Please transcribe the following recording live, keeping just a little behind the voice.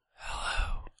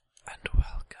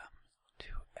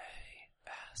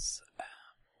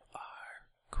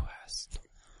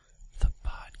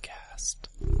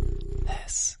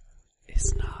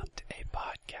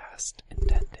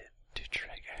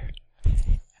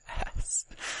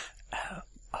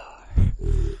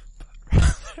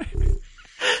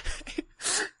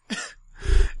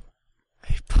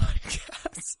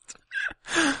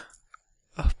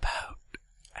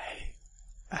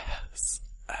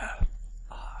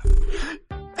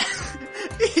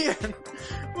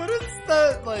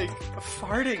like,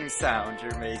 farting sound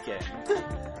you're making?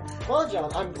 Well,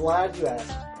 John, I'm glad you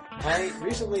asked. I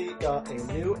recently got a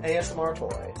new ASMR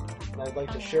toy, and I'd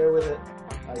like to share with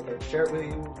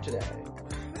you today.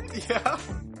 Yeah?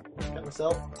 Got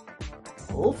myself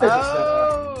a little fidget spinner.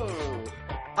 Oh!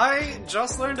 I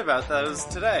just learned about those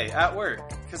today at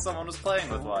work, because someone was playing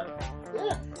with one.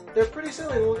 Yeah, they're pretty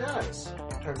silly little guys,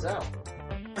 turns out.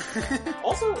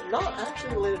 Also, not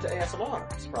actually related to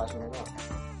ASMR, surprisingly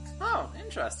enough. Oh,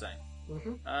 interesting.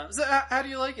 Mm-hmm. So how do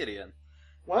you like it, Ian?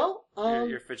 Well,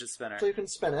 Your fidget spinner. so you can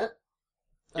spin it,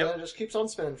 and Yep. then it just keeps on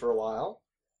spinning for a while.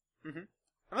 Mm-hmm.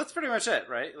 And that's pretty much it,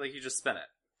 right? Like, you just spin it.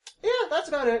 Yeah, that's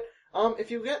about it.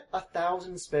 If you get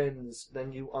 1,000 spins,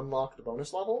 then you unlock the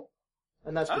bonus level,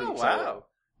 and that's pretty exciting. Wow.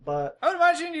 But I would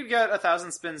imagine you'd get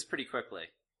 1,000 spins pretty quickly.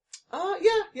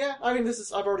 yeah. I mean,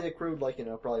 I've already accrued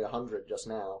probably 100 just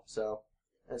now, so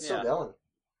and it's still going.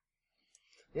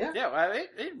 Yeah. Yeah, well,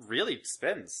 it really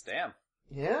spins. Damn.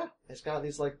 Yeah, it's got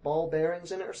these ball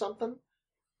bearings in it or something.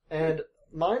 And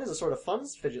mine is a sort of fun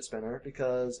fidget spinner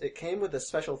because it came with this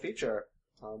special feature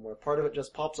where part of it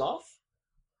just pops off.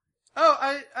 Oh,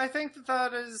 I think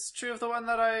that is true of the one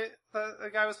that the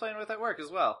guy was playing with at work as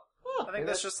well. Oh, I think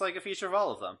that's just like a feature of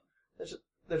all of them.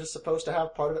 They're just supposed to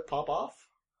have part of it pop off.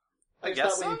 I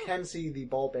guess that way so? you can see the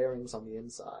ball bearings on the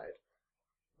inside.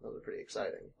 Those are pretty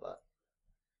exciting, but...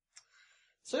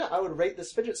 So yeah, I would rate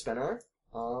this fidget spinner.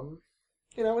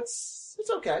 It's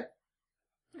okay.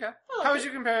 Okay. How would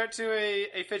you compare it to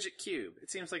a fidget cube?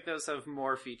 It seems like those have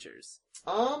more features.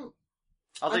 Although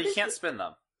you can't spin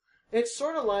them. It's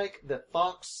sort of like the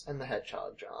fox and the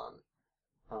hedgehog, John.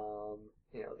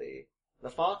 The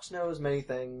fox knows many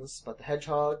things, but the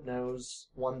hedgehog knows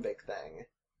one big thing.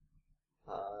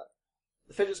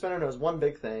 The fidget spinner knows one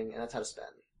big thing, and that's how to spin.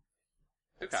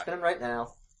 Okay. Spin them right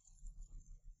now.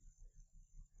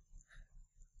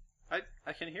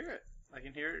 I can hear it. I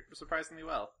can hear it surprisingly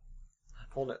well. I'm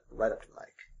holding it right up to the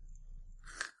mic.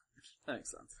 That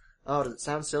makes sense. Oh, does it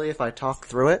sound silly if I talk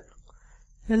through it?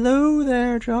 Hello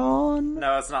there, John.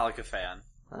 No, it's not like a fan.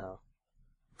 Oh.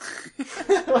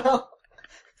 Well,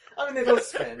 I mean, they both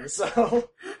spin, so...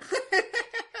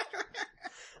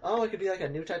 Oh, it could be like a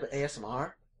new type of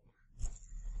ASMR.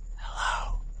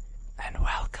 Hello, and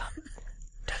welcome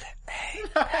to the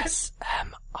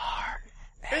ASMR.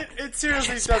 It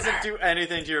seriously doesn't do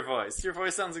anything to your voice. Your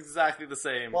voice sounds exactly the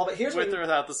same, Well, but here's with or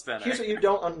without the spinner. Here's what you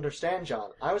don't understand, John.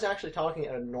 I was actually talking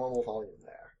at a normal volume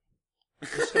there.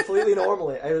 Just completely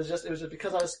normally. It was just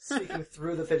because I was speaking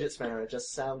through the fidget spinner, it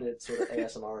just sounded sort of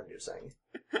ASMR inducing.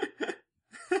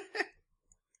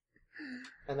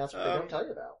 And that's what they don't tell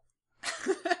you about.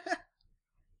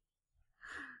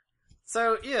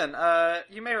 So, Ian,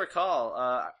 you may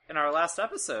recall, in our last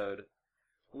episode,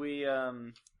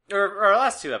 or our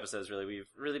last two episodes, really, we've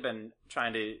really been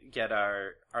trying to get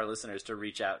our listeners to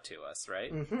reach out to us,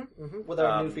 right? With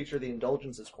our new feature, the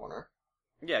Indulgences Corner.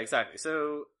 Yeah, exactly.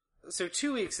 So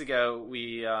 2 weeks ago,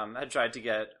 we had tried to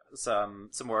get some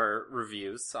more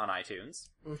reviews on iTunes.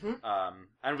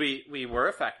 And we were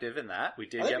effective in that. We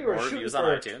did get more reviews on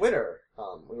iTunes. Twitter.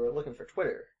 We were looking for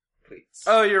Twitter tweets.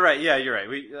 Oh, you're right. Yeah, you're right.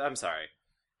 I'm sorry.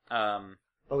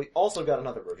 But we also got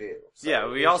another review. So yeah,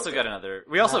 we also got another.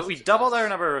 We doubled our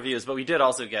number of reviews, but we did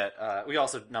also get. We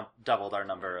also doubled our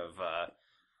number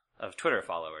of Twitter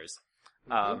followers.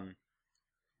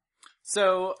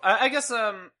 So I guess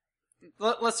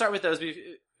let's start with those.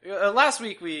 Last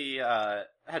week we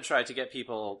had tried to get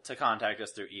people to contact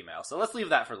us through email, so let's leave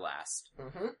that for last.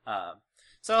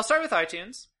 So I'll start with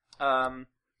iTunes.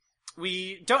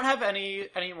 We don't have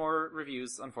any more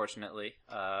reviews, unfortunately,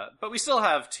 but we still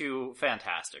have 2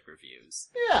 fantastic reviews.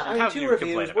 Yeah, I mean, 2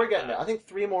 reviews, we're getting there. I think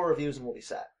 3 more reviews and we'll be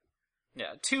set.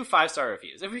 Yeah, 2 5-star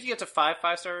reviews. If we could get to 5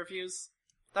 5-star reviews,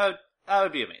 that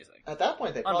would be amazing. At that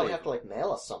point, they probably have to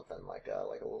mail us something, like a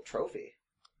little trophy.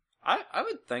 I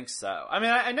would think so. I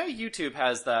mean, I know YouTube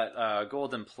has that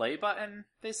golden play button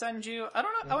they send you. I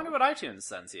don't know. I wonder what iTunes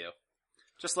sends you.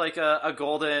 Just like a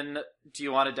golden, do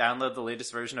you want to download the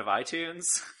latest version of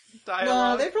iTunes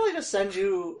dialogue? No, they probably just send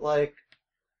you,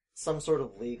 some sort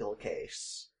of legal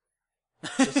case.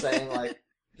 Just saying,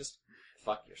 just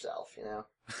fuck yourself, you know?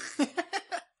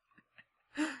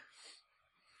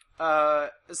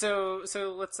 So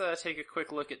let's take a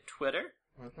quick look at Twitter.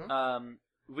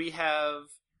 We have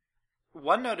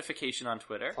 1 notification on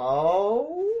Twitter.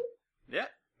 Oh? Yeah.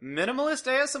 Minimalist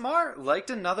ASMR liked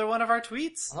another one of our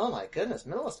tweets. Oh my goodness,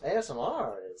 Minimalist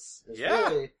ASMR is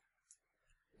really...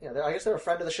 Yeah, I guess they're a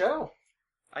friend of the show.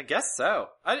 I guess so.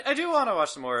 I do want to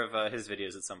watch some more of his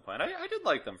videos at some point. I did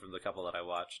like them from the couple that I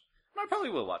watched. And I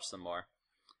probably will watch some more.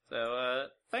 So,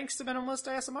 thanks to Minimalist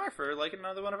ASMR for liking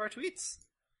another one of our tweets.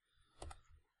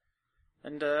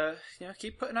 And,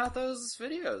 keep putting out those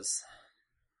videos.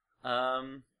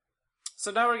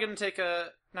 So now we're gonna take are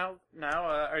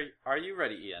you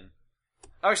ready, Ian?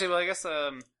 Actually, well, I guess,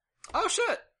 oh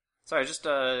shit! Sorry, I just,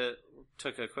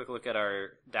 took a quick look at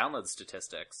our download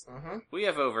statistics. Mm-hmm. We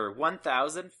have over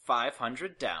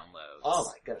 1,500 downloads. Oh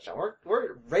my goodness,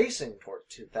 we're racing toward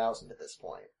 2,000 at this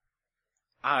point.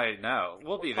 I know.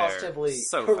 We'll be positively there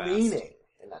so careening fast.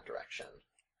 In that direction.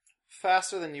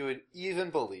 Faster than you would even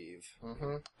believe.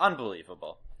 Mm-hmm.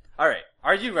 Unbelievable. Alright,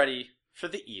 are you ready for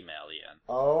the email, Ian?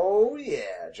 Oh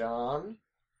yeah, John.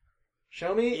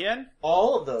 Show me Ian?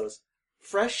 all of those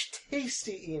fresh,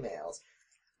 tasty emails.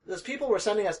 Those people were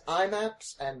sending us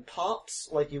IMAPs and pops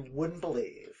like you wouldn't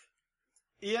believe.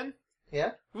 Ian?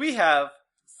 Yeah? We have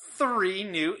 3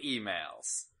 new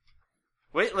emails.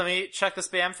 Wait, let me check the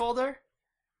spam folder.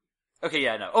 Okay,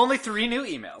 yeah, no. Only 3 new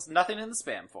emails. Nothing in the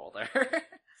spam folder.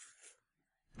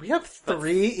 We have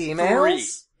 3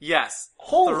 emails? 3. Yes.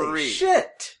 Holy 3.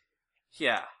 shit!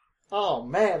 Yeah. Oh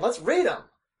man, let's read them.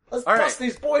 Let's All bust right.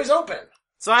 these boys open.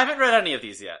 So I haven't read any of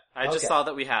these yet. I just Okay. saw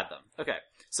that we had them. Okay.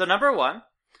 So number 1,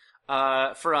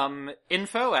 from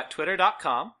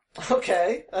info@twitter.com.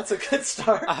 Okay, that's a good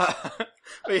start.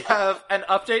 We have an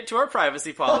update to our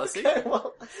privacy policy. Okay,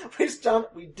 well, John,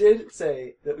 we did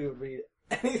say that we would read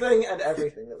anything and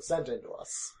everything that was sent in to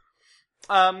us.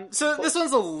 So this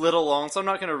one's a little long, so I'm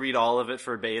not going to read all of it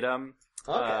verbatim.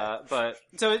 Okay. But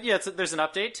so yeah, there's an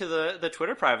update to the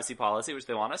Twitter privacy policy, which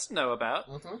they want us to know about.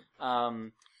 Mm-hmm.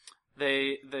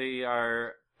 They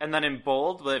are, and then in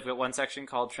bold, they've got one section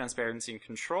called transparency and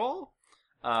control.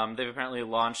 They've apparently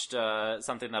launched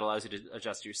something that allows you to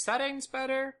adjust your settings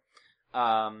better.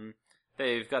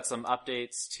 They've got some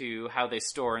updates to how they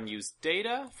store and use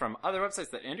data from other websites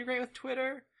that integrate with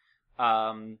Twitter.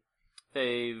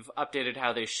 They've updated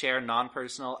how they share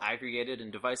non-personal, aggregated,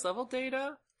 and device-level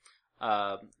data.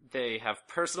 They have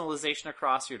personalization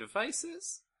across your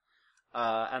devices.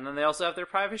 And then they also have their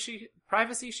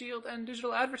Privacy Shield and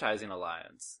Digital Advertising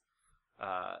Alliance.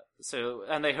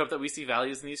 And they hope that we see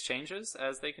values in these changes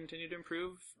as they continue to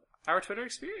improve our Twitter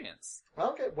experience.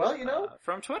 Okay, well,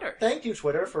 From Twitter. thank you,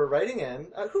 Twitter, for writing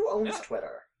in. Who owns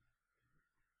Twitter?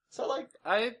 So,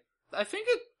 I think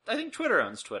Twitter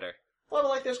owns Twitter.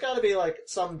 well, there's gotta be,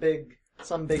 some big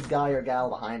guy or gal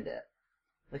behind it.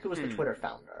 Who was the Twitter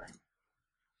founder?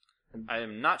 I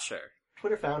am not sure.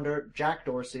 Twitter founder, Jack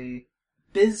Dorsey,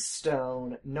 Biz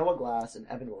Stone, Noah Glass, and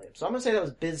Evan Williams. So I'm gonna say that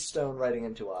was Biz Stone writing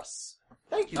into us.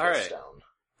 Thank you, All Biz right. Stone.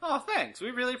 Oh, thanks.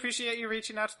 We really appreciate you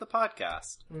reaching out to the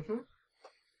podcast. Mm-hmm.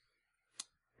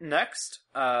 Next,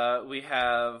 we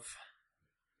have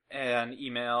an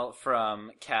email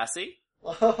from Cassie.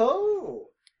 Oh!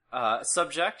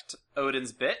 Subject,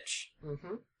 Odin's Bitch.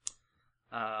 Mm-hmm.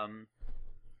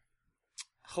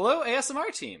 Hello,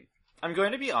 ASMR team. I'm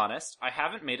going to be honest, I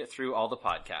haven't made it through all the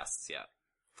podcasts yet.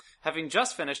 Having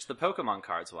just finished the Pokemon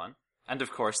cards one, and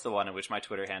of course the one in which my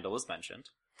Twitter handle was mentioned,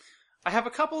 I have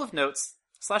a couple of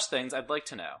notes/things I'd like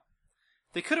to know.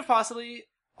 They could have possibly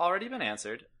already been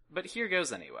answered, but here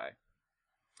goes anyway.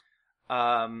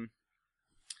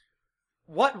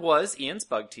 What was Ian's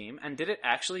bug team, and did it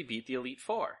actually beat the Elite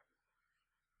Four?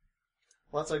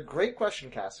 Well, that's a great question,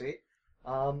 Cassie.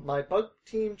 My bug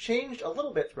team changed a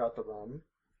little bit throughout the run,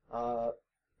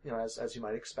 as you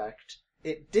might expect.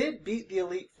 It did beat the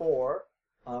Elite Four.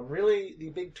 Really, the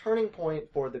big turning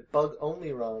point for the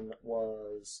bug-only run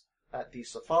was at the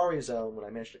Safari Zone when I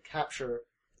managed to capture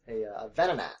a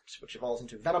Venomat, which evolves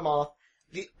into Venomoth,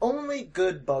 the only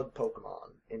good bug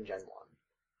Pokemon in Gen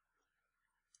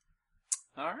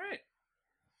 1.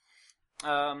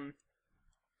 Alright.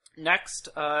 Next,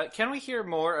 can we hear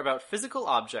more about physical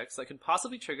objects that could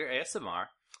possibly trigger ASMR,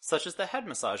 such as the head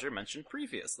massager mentioned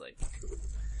previously?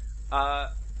 I'm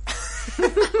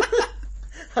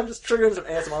just triggering some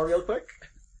ASMR real quick.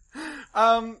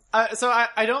 So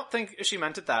I don't think she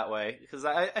meant it that way, because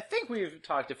I think we've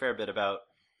talked a fair bit about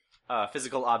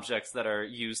physical objects that are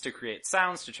used to create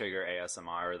sounds to trigger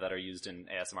ASMR, or that are used in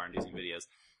ASMR-inducing videos.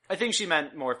 I think she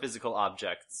meant more physical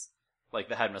objects, like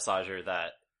the head massager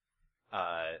that,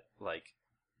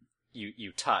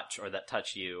 you touch, or that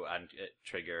touch you and it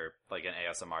trigger, an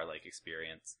ASMR-like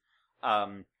experience.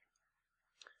 I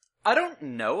don't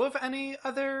know of any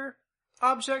other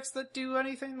objects that do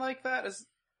anything like that.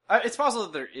 It's possible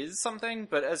that there is something,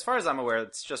 but as far as I'm aware,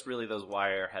 it's just really those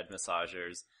wire head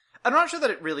massagers. I'm not sure that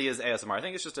it really is ASMR. I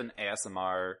think it's just an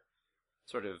ASMR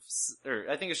or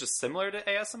I think it's just similar to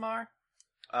ASMR.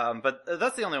 But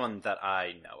that's the only one that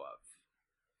I know of.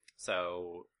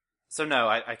 So no,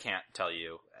 I can't tell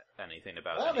you anything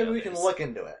about Well, any maybe we others. can look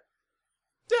into it.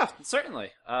 Yeah,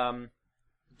 certainly.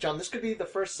 John, this could be the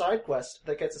first side quest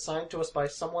that gets assigned to us by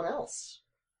someone else.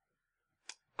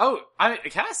 Oh,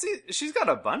 Cassie, she's got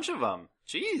a bunch of them.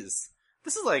 Jeez.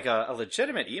 This is like a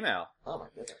legitimate email. Oh my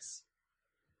goodness.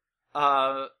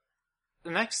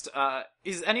 Next,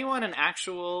 is anyone an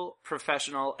actual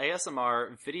professional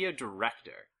ASMR video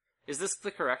director? Is this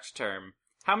the correct term?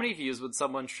 How many views would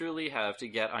someone truly have to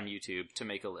get on YouTube to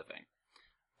make a living?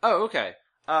 Oh, okay.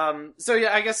 So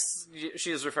yeah, I guess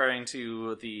she is referring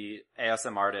to the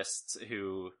ASM artists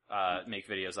who, make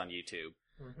videos on YouTube.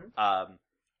 Mm-hmm.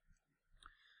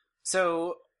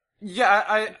 So,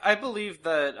 yeah, I believe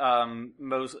that,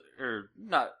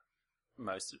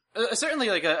 certainly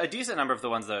like a decent number of the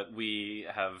ones that we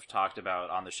have talked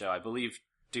about on the show, I believe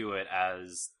do it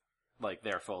as, like,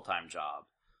 their full-time job.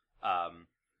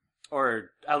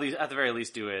 Or at the very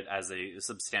least do it as a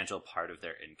substantial part of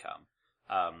their income.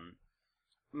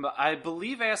 I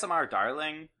believe ASMR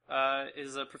Darling,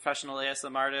 is a professional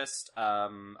ASM artist.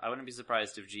 I wouldn't be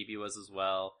surprised if GB was as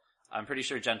well. I'm pretty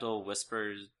sure Gentle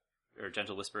Whispers...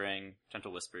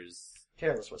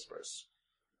 Careless Whispers.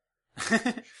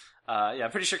 Yeah,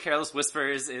 I'm pretty sure Careless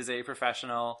Whispers is a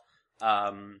professional.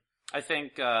 I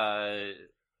think,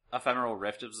 Ephemeral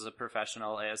Rift is a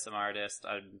professional ASM artist.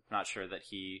 I'm not sure that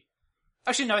he...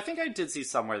 Actually, no, I think I did see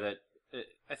somewhere that...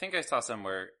 I think I saw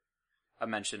somewhere a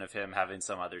mention of him having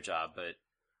some other job, but,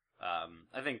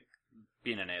 I think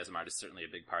being an ASM artist is certainly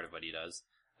a big part of what he does.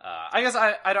 I guess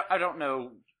I don't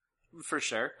know for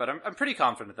sure, but I'm pretty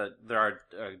confident that there are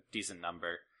a decent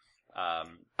number.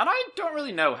 And I don't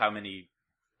really know how many,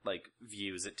 like,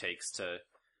 views it takes to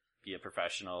be a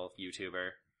professional YouTuber.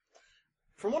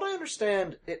 From what I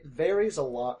understand, it varies a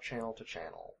lot channel to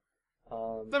channel.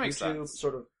 That makes YouTube sense.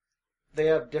 sort of, they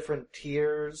have different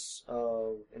tiers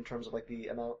in terms of like the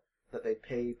amount that they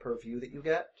pay per view that you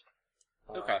get.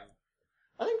 Okay.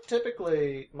 I think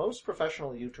typically most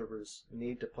professional YouTubers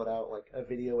need to put out like a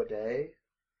video a day,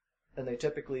 and they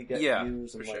typically get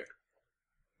views in like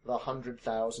the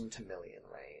 100,000 to million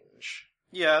range.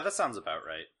 Yeah, that sounds about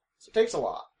right. So it takes a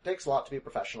lot. It takes a lot to be a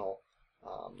professional.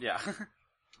 Yeah.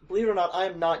 Believe it or not, I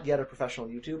am not yet a professional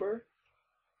YouTuber.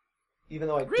 Even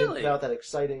though I did put out that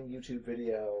exciting YouTube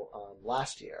video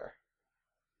last year.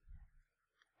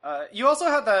 You also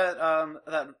had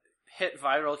that hit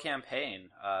viral campaign,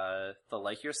 the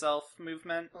Like Yourself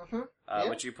movement,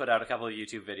 which you put out a couple of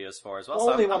YouTube videos for as well.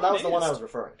 Well, only one. That was the one I was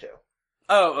referring to.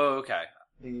 Oh, okay.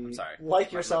 I'm sorry. The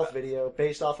Like Yourself video,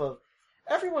 based off of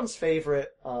everyone's favorite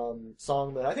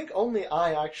song that I think only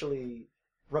I actually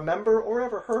remember or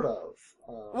ever heard of.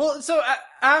 Well, so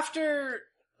after...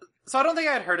 So I don't think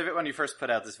I had heard of it when you first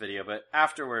put out this video, but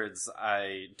afterwards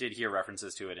I did hear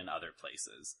references to it in other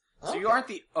places. So you aren't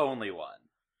the only one.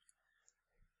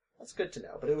 That's good to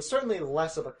know, but it was certainly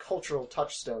less of a cultural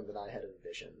touchstone than I had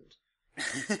envisioned.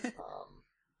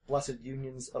 Blessed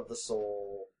Unions of the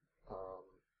Soul.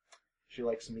 She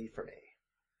Likes Me for Me.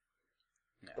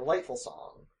 Yeah. Delightful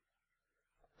song.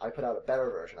 I put out a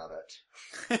better version of it.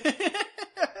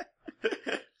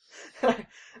 I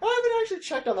haven't actually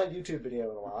checked on that YouTube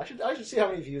video in a while. I should see how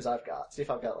many views I've got. See if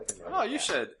I've got like a million. Oh, you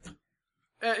should.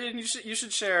 And you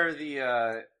should share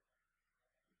the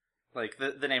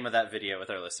the name of that video with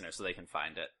our listeners so they can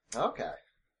find it. Okay.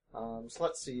 So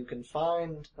let's see. You can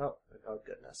find. Oh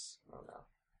goodness. Oh no.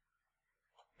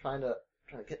 Trying to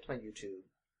get to my YouTube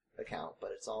account,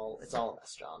 but it's all a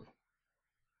mess, John.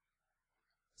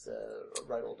 It's a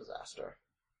right old disaster.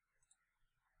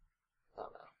 Oh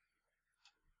no.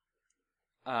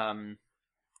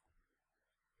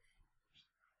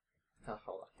 Oh,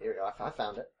 hold on. Here we go. I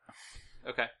found it.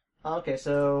 Okay. Okay,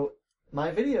 so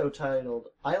my video titled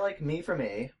 "I Like Me for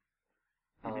Me,"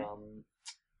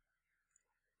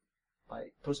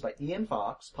 posted by Ian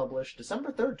Fox, published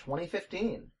December 3rd,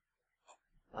 2015,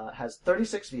 has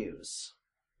 36 views.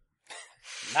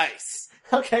 Nice.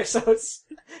 Okay, so it's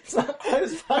not quite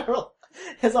as viral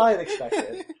as I had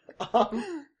expected.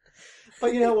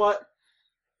 But you know what?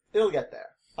 It'll get there.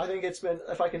 I think it's been,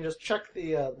 if I can just check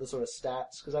the sort of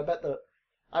stats, because I bet that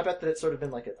it's sort of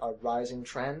been like a rising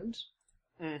trend.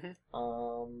 Mm-hmm.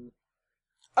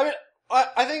 I mean,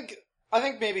 I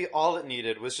think maybe all it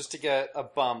needed was just to get a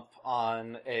bump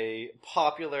on a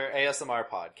popular ASMR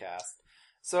podcast.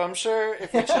 So I'm sure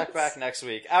if we check back next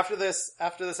week, after this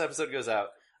episode goes out,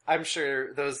 I'm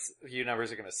sure those view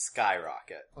numbers are going to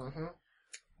skyrocket. Mm-hmm.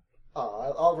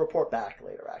 I'll report back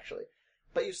later, actually.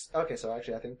 But okay, so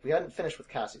actually I think we hadn't finished with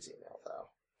Cassie's email, though.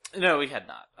 No, we had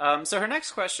not. So her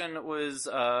next question was,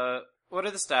 what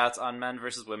are the stats on men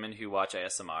versus women who watch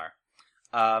ASMR?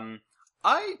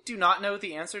 I do not know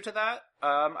the answer to that.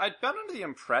 I'd been under the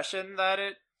impression that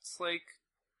it's like,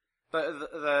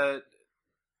 the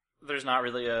there's not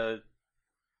really or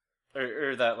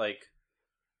that like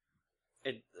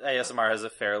ASMR has a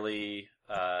fairly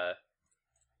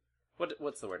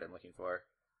what's the word I'm looking for?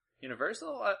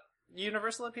 Universal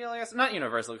appeal, I guess. Not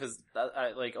universal because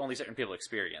like only certain people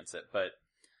experience it, but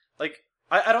like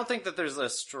I don't think that there's a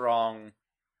strong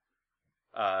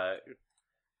like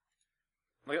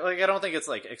I don't think it's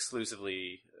like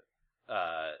exclusively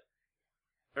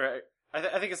or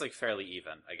I think it's like fairly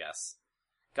even, I guess.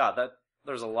 God,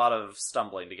 there's a lot of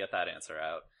stumbling to get that answer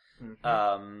out.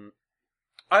 Mm-hmm.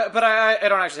 But I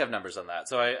don't actually have numbers on that,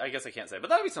 so I guess I can't say. But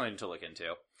that'd be something to look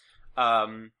into.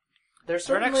 There's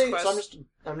certainly. So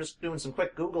I'm just doing some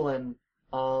quick Googling.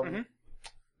 Mm-hmm.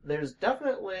 There's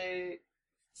definitely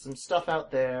some stuff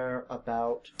out there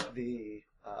about the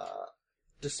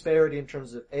disparity in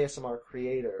terms of ASMR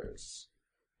creators.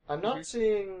 I'm not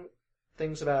seeing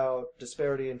things about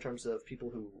disparity in terms of people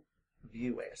who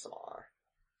view ASMR.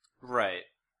 Right.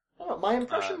 I don't know. My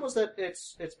impression was that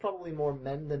it's probably more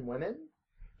men than women,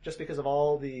 just because of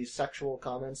all the sexual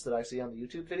comments that I see on the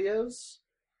YouTube videos.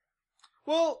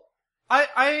 Well,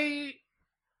 I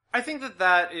think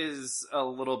that is a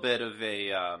little bit of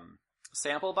a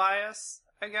sample bias,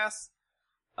 I guess.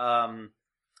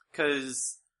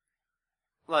 'Cause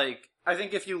like I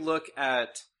think if you look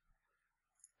at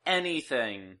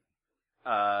anything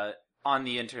on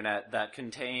the internet that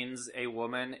contains a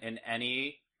woman in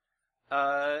any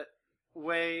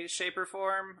way, shape, or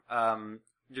form,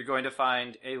 you're going to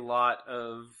find a lot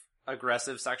of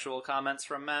aggressive sexual comments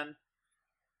from men.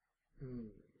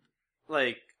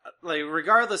 Like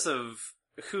regardless of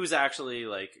who's actually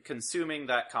like consuming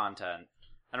that content,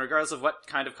 and regardless of what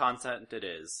kind of content it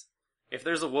is, if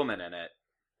there's a woman in it,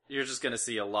 you're just going to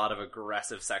see a lot of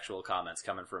aggressive sexual comments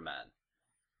coming from men.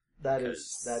 That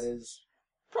is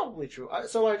probably true.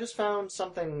 So I just found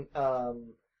something,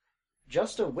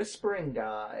 Just a Whispering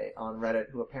Guy on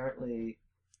Reddit, who apparently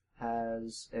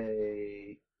has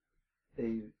a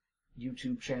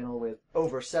YouTube channel with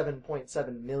over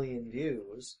 7.7 million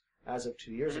views as of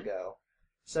 2 years ago,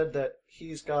 said that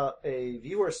he's got a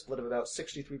viewer split of about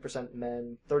 63%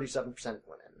 men, 37%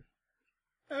 women.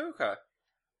 Okay.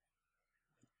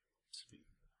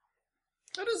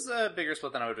 That is a bigger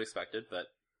split than I would have expected, but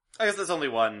I guess that's only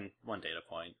one data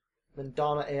point. Then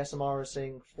Donna ASMR is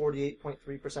saying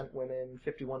 48.3% women,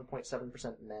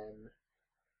 51.7% men.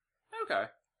 Okay.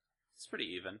 It's pretty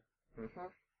even. Mm-hmm.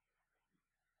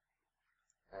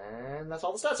 And that's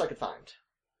all the stats I could find.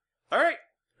 Alright.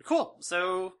 Cool.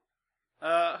 So,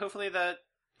 hopefully that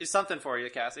is something for you,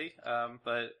 Cassie,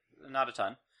 but not a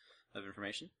ton of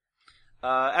information.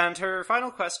 And her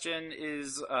final question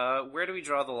is, where do we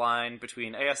draw the line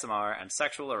between ASMR and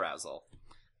sexual arousal?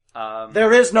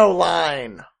 There is no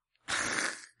line!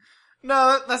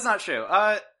 No, that's not true.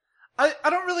 I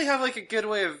don't really have like a good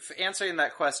way of answering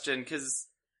that question, cause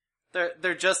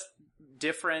they're just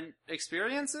different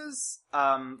experiences.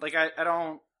 Like I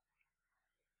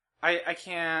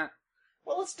can't...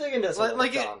 Well, let's dig into this a little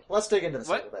bit, John. Let's dig into this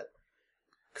a little bit.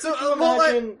 Could you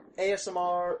imagine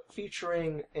ASMR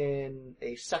featuring in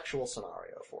a sexual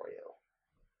scenario for you?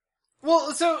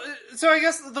 Well, so I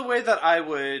guess the way that I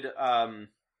would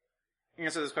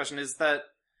answer this question is that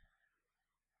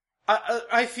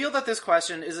I feel that this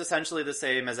question is essentially the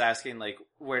same as asking, like,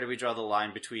 where do we draw the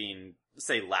line between,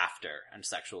 say, laughter and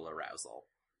sexual arousal?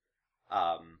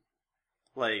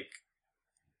 Like,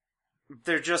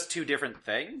 they're just two different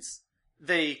things.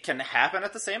 They can happen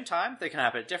at the same time, they can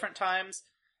happen at different times,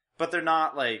 but they're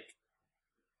not, like,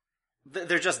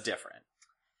 they're just different.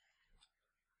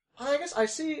 I guess I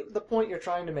see the point you're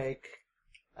trying to make.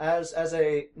 As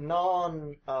a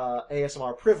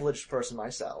non-ASMR privileged person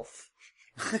myself,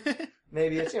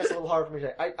 maybe it's a little hard for me to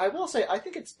say. I will say, I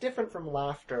think it's different from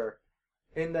laughter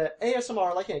in that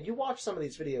ASMR, like, you watch some of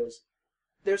these videos,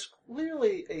 there's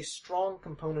clearly a strong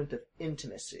component of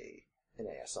intimacy in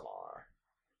ASMR.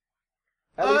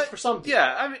 At least for some people.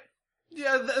 Yeah, I mean,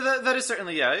 yeah, that is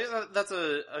certainly, that's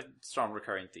a strong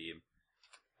recurring theme.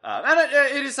 And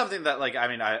it is something that, like, I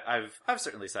mean, I've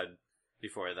certainly said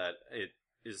before that it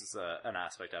is an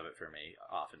aspect of it for me,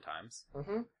 oftentimes.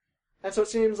 Mm-hmm. And so it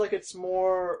seems like it's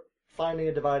more finding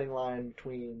a dividing line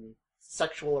between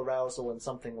sexual arousal and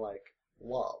something like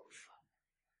love.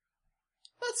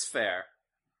 That's fair.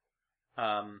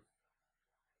 I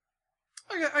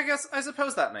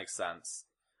suppose that makes sense.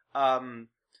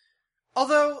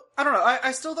 Although, I don't know,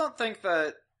 I still don't think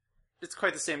that it's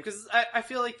quite the same, because I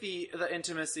feel like the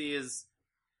intimacy is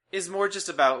more just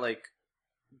about, like,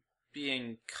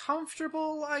 being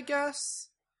comfortable, I guess,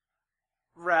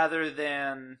 rather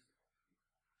than...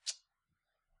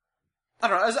 I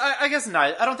don't know. I guess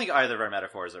I don't think either of our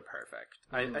metaphors are perfect.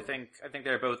 Mm. I think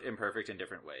they're both imperfect in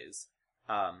different ways.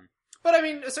 But I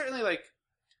mean, certainly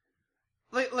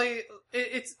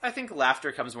it's. I think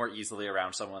laughter comes more easily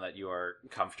around someone that you are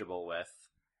comfortable with.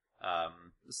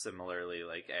 Similarly,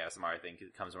 like ASMR, I think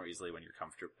it comes more easily when you're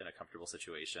in a comfortable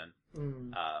situation.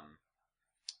 Mm.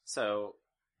 So,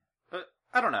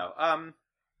 I don't know.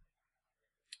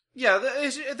 Yeah,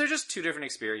 they're just two different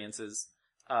experiences.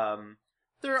 I'll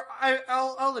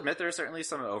admit there are certainly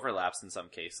some overlaps in some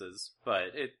cases,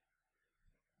 but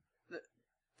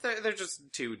they're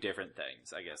just two different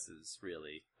things, I guess, is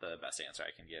really the best answer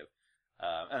I can give.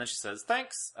 And then she says,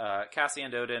 thanks, Cassie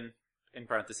and Odin, in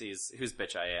parentheses, whose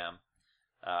bitch I am.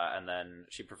 And then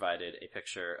she provided a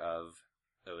picture of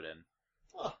Odin.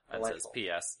 Oh, and says,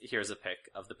 P.S., here's a pic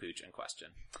of the pooch in question.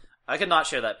 I could not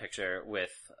share that picture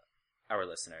with our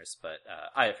listeners, but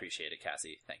I appreciate it,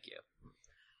 Cassie. Thank you.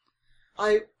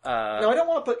 I don't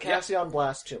want to put Cassie on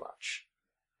blast too much.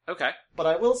 Okay. But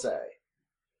I will say,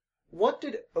 what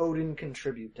did Odin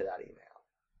contribute to that email?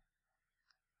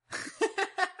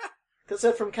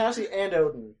 Because from Cassie and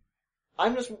Odin,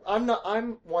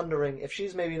 I'm wondering if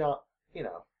she's maybe not,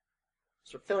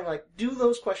 sort of feeling like, do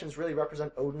those questions really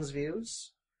represent Odin's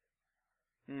views?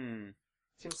 Seems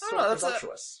sort of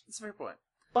presumptuous. That's a fair point.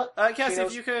 But Cassie,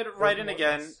 if you could write in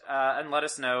again and let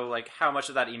us know like how much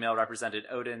of that email represented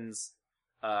Odin's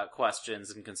questions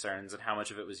and concerns and how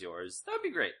much of it was yours, that would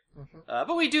be great. Mm-hmm.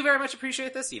 But we do very much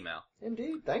appreciate this email.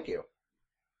 Indeed, thank you.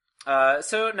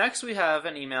 So next we have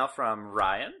an email from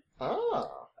Ryan.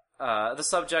 The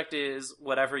subject is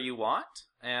whatever you want,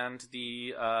 and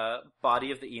the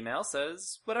body of the email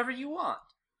says whatever you want.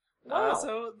 Wow.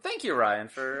 So thank you, Ryan,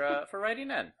 for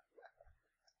writing in.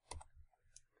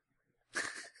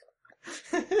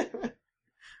 That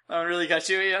really got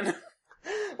you, Ian.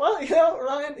 Well,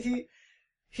 Ryan,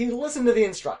 he listened to the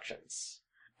instructions.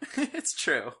 It's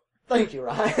true. Thank you,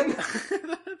 Ryan.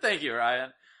 Thank you,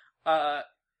 Ryan.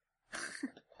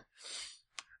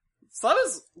 So that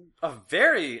was a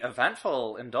very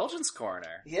eventful Indulgence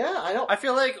Corner. Yeah, I know. I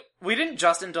feel like we didn't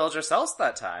just indulge ourselves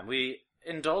that time. We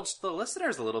indulged the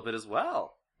listeners a little bit as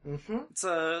well. Mm-hmm. It's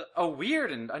a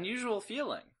weird and unusual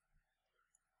feeling.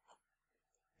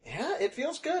 Yeah, it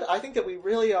feels good. I think that we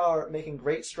really are making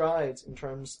great strides in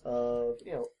terms of,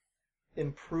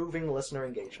 improving listener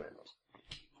engagement.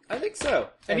 I think so.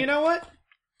 And you know what?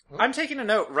 I'm taking a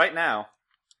note right now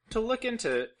to look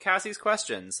into Cassie's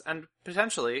questions and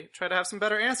potentially try to have some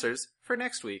better answers for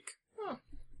next week.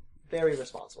 Very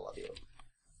responsible of you.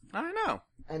 I know.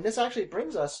 And this actually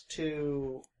brings us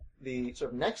to the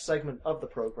sort of next segment of the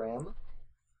program,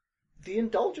 the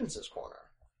Indulgences Corner.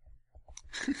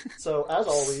 So, as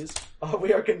always,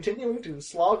 we are continuing to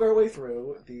slog our way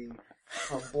through the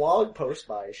blog post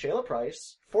by Shayla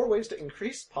Price, 4 Ways to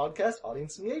Increase Podcast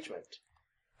Audience Engagement.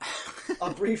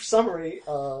 A brief summary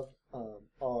of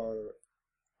our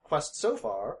quest so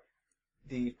far.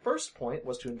 The first point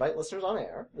was to invite listeners on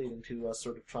air, leading to us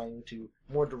sort of trying to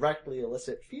more directly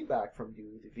elicit feedback from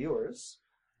you, the viewers.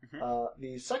 Mm-hmm.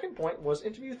 The second point was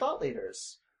interview thought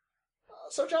leaders.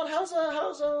 So, John, how's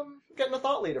getting a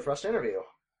thought leader for us to interview?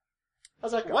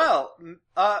 How's that going? Well,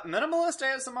 Minimalist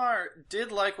ASMR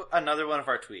did like another one of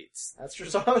our tweets. That's true.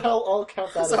 So I'll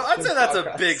count that. So as I'd say that's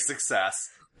progress. a big success.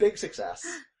 Big success.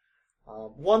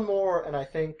 One more, and I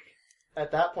think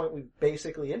at that point we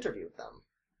basically interviewed them.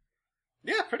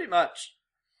 Yeah, pretty much.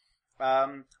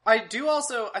 I do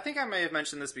also. I think I may have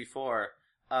mentioned this before,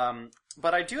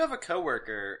 but I do have a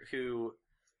coworker who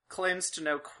claims to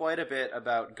know quite a bit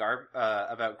about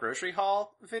grocery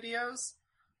haul videos.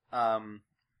 And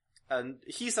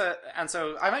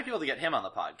so I might be able to get him on the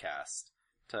podcast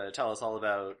to tell us all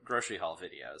about grocery haul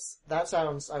videos. That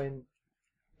sounds,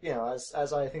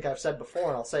 as I think I've said before,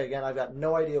 and I'll say again, I've got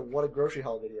no idea what a grocery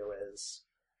haul video is.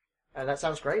 And that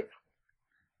sounds great.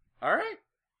 Alright.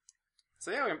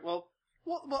 So yeah, well,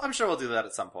 I'm sure we'll do that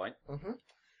at some point. Mm-hmm.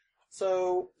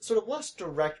 So, sort of less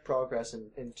direct progress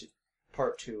into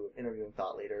part 2 of interviewing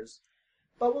thought leaders.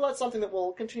 But that's something that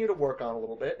we'll continue to work on a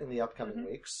little bit in the upcoming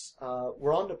weeks.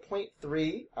 We're on to point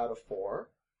 3 out of 4,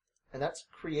 and that's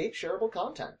create shareable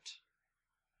content.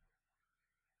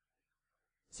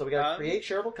 So we gotta create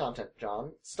shareable content,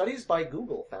 John. Studies by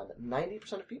Google found that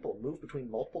 90% of people move between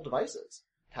multiple devices,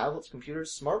 tablets,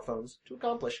 computers, smartphones, to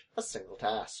accomplish a single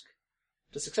task.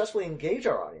 To successfully engage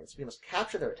our audience, we must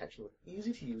capture their attention with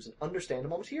easy-to-use and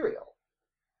understandable material.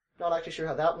 Not actually sure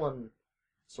how that one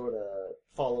sort of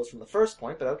follows from the first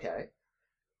point, but okay.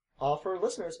 Offer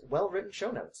listeners well-written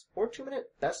show notes or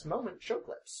 2-minute best moment show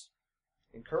clips.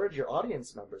 Encourage your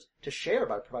audience members to share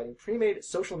by providing pre-made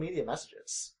social media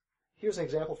messages. Here's an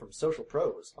example from Social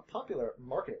Pros, a popular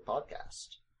marketing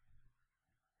podcast.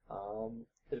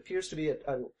 It appears to be a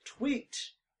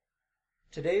tweet.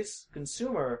 Today's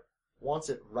consumer wants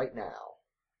it right now.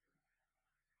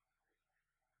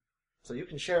 So you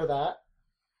can share that.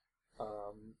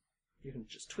 You can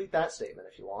just tweet that statement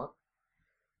if you want.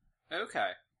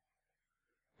 Okay.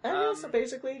 And so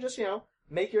basically just,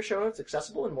 make your show notes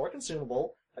accessible and more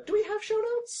consumable. Do we have show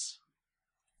notes?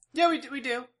 Yeah, we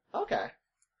do. Okay.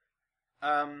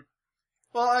 Well,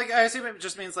 I assume it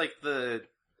just means, like, the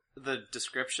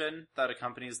description that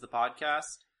accompanies the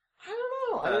podcast. I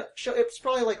don't know. It's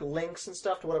probably, like, links and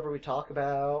stuff to whatever we talk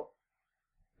about.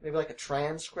 Maybe, like, a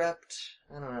transcript.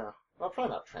 I don't know. Well,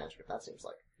 probably not a transcript. That seems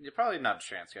like... Yeah, probably not a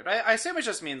transcript. I assume it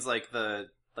just means, like, the,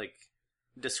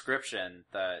 description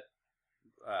that,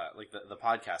 the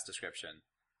podcast description.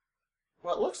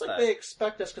 Well, it looks like they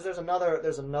expect us, because there's another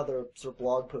sort of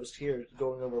blog post here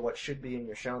going over what should be in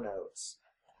your show notes.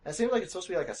 And it seems like it's supposed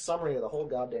to be like a summary of the whole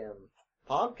goddamn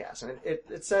podcast. And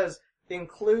it says,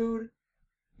 include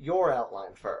your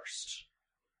outline first.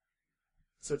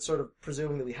 So it's sort of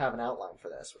presuming that we have an outline for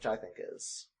this, which I think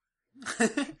is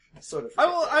sort of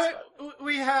ridiculous.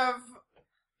 We have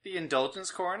the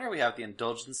Indulgence Corner, we have the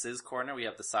Indulgences Corner, we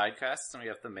have the side quests, and we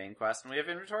have the main quest, and we have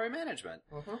inventory management.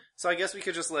 Mm-hmm. So I guess we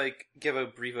could just, give a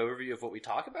brief overview of what we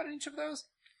talk about in each of those.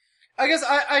 I guess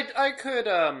I could,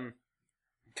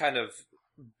 kind of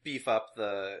beef up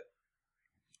the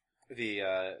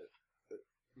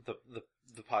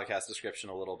podcast description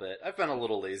a little bit. I've been a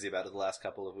little lazy about it the last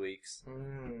couple of weeks.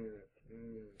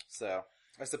 So...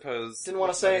 I suppose... Didn't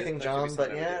want to say anything, John,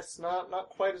 but yeah, it's not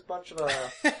quite as much of a...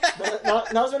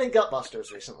 not as many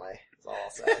Gutbusters recently, is all I'll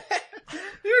say.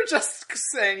 You were just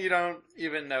saying you don't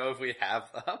even know if we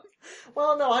have them.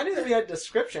 Well, no, I knew that we had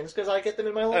descriptions, because I get them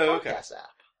in my little podcast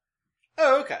app.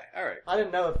 Oh, okay, alright. I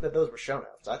didn't know if those were show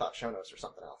notes. I thought show notes were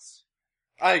something else.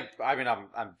 I mean,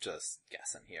 I'm just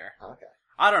guessing here. Okay.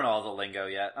 I don't know all the lingo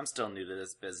yet. I'm still new to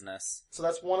this business. So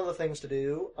that's one of the things to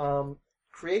do.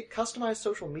 Create customized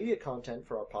social media content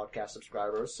for our podcast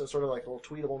subscribers, so sort of like little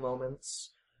tweetable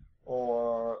moments,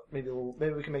 or maybe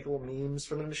we can make little memes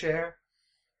for them to share.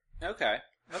 Okay,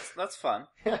 that's fun.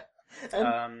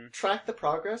 And track the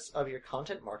progress of your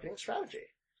content marketing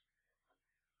strategy.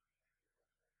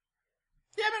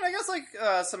 Yeah, I mean, I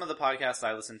guess some of the podcasts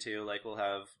I listen to, we'll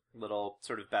have little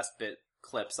sort of best bit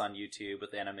clips on YouTube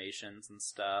with animations and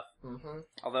stuff. Mm-hmm.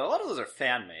 Although a lot of those are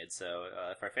fan made, so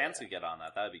if our fans could get on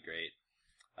that would be great.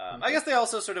 I guess they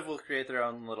also sort of will create their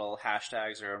own little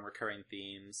hashtags, their own recurring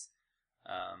themes.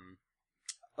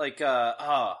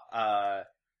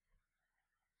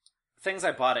 Things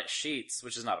I Bought at Sheets,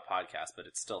 which is not a podcast, but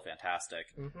it's still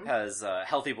fantastic, has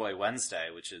Healthy Boy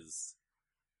Wednesday, which is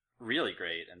really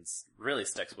great and really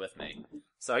sticks with me.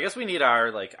 So I guess we need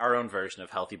our own version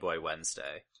of Healthy Boy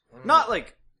Wednesday. Not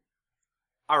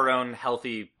our own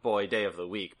Healthy Boy Day of the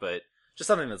Week, but just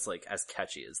something that's as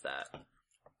catchy as that.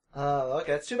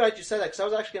 Okay. It's too bad you said that, because I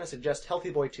was actually going to suggest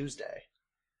Healthy Boy Tuesday.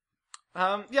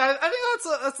 Yeah, I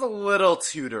think that's a little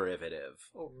too derivative.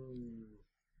 I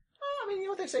mean,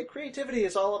 what they say, creativity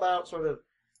is all about sort of,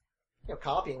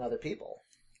 copying other people.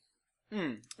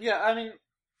 Yeah, I mean,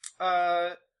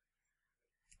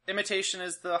 imitation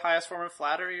is the highest form of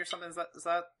flattery or something? Is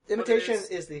that Imitation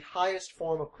is the highest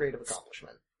form of creative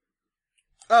accomplishment.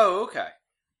 Oh, okay.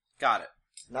 Got it.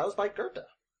 And that was by Goethe.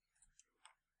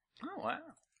 Oh, wow.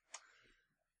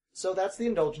 So that's the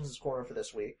Indulgences Corner for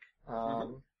this week.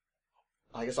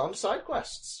 I guess on to side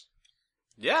quests.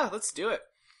 Yeah, let's do it.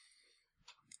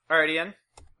 Alright, Ian.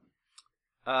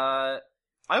 I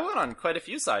went on quite a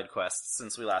few side quests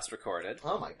since we last recorded.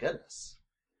 Oh my goodness.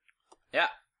 Yeah.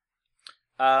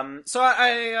 So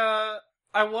I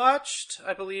watched,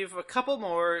 I believe, a couple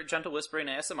more Gentle Whispering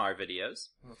ASMR videos.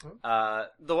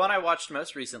 The one I watched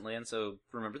most recently, and so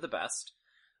remember the best,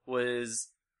 was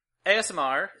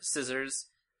ASMR, Scissors,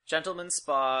 Gentleman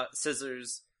Spa,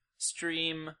 Scissors,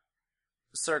 Stream,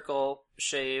 Circle,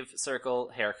 Shave, Circle,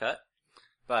 Haircut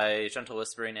by Gentle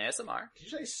Whispering ASMR. Did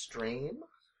you say stream?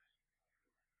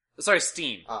 Sorry,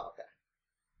 Steam. Oh, okay.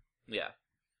 Yeah.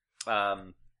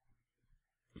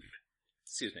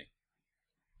 Excuse me.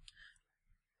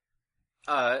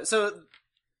 So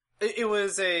it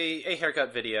was a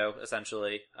haircut video,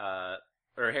 essentially,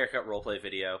 or a haircut roleplay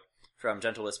video from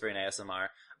Gentle Whispering ASMR.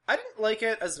 I didn't like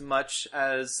it as much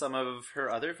as some of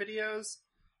her other videos.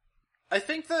 I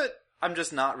think that I'm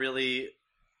just not really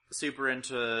super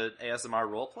into ASMR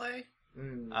roleplay.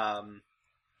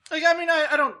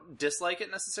 I don't dislike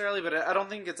it necessarily, but I don't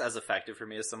think it's as effective for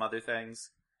me as some other things.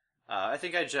 I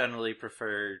think I generally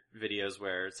prefer videos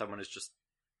where someone is just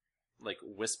like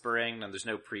whispering, and there's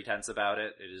no pretense about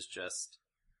it. It is just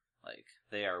like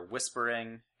they are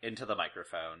whispering into the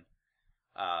microphone.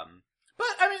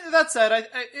 But I mean, that said,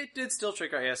 it did still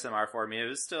trigger ASMR for me. It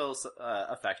was still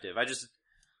effective. I just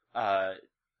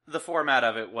the format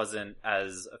of it wasn't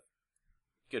as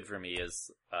good for me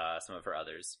as some of her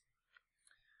others.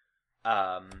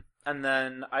 And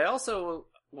then I also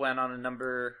went on a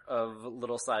number of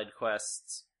little side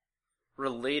quests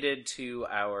related to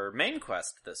our main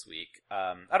quest this week.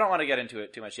 I don't want to get into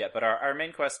it too much yet, but our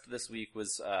main quest this week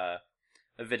was a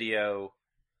video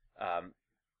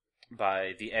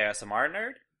by the ASMR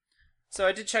Nerd. So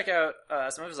I did check out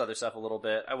some of his other stuff a little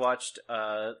bit. I watched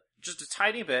just a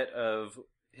tiny bit of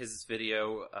his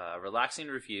video, Relaxing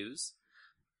Reviews,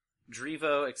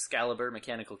 Drivo Excalibur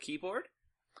Mechanical Keyboard,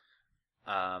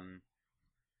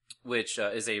 which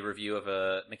is a review of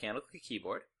a mechanical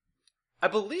keyboard. I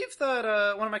believe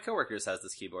that one of my coworkers has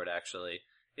this keyboard, actually.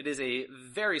 It is a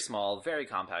very small, very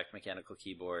compact mechanical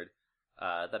keyboard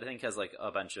that I think has like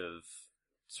a bunch of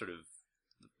sort of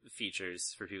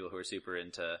features for people who are super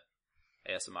into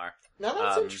ASMR. Now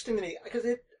that's interesting to me, because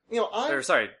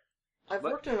I've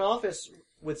worked in an office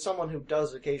with someone who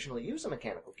does occasionally use a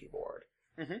mechanical keyboard.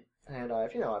 Mm-hmm. And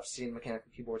I've seen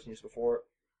mechanical keyboards in use before.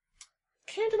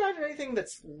 Can't imagine anything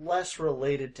that's less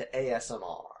related to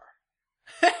ASMR.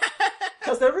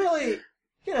 Because they're really,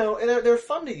 they're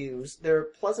fun to use, they're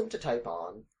pleasant to type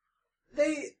on.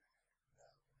 They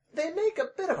make a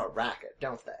bit of a racket,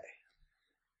 don't they?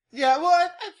 Yeah, well, I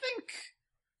think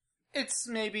it's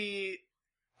maybe,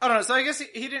 I don't know, so I guess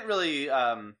he didn't really,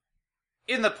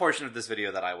 in the portion of this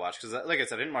video that I watched, because like I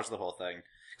said, I didn't watch the whole thing,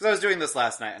 because I was doing this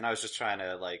last night, and I was just trying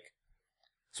to, like,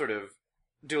 sort of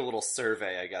do a little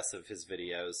survey, I guess, of his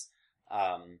videos.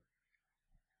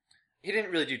 He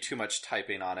didn't really do too much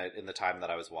typing on it in the time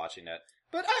that I was watching it,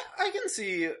 but I can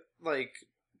see, like,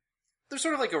 there's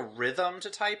sort of like a rhythm to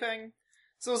typing.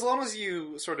 So as long as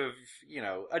you sort of,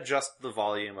 adjust the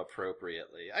volume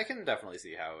appropriately, I can definitely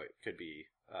see how it could be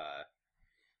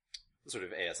sort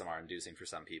of ASMR-inducing for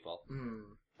some people.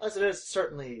 As it is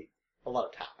certainly a lot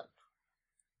of tapping.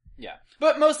 Yeah.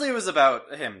 But mostly it was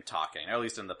about him talking, or at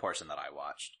least in the portion that I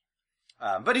watched.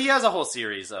 But he has a whole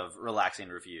series of relaxing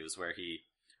reviews where he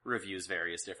reviews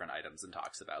various different items and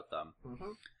talks about them.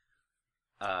 Mm-hmm.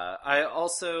 I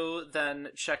also then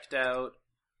checked out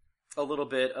a little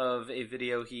bit of a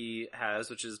video he has,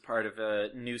 which is part of a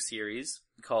new series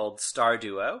called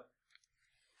Starduo.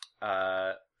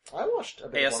 I watched a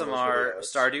bit ASMR of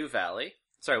Stardew Valley.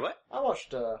 Sorry, what? I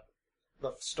watched the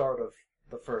start of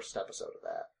the first episode of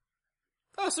that.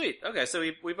 Oh, sweet. Okay, so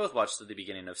we both watched the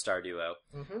beginning of Starduo.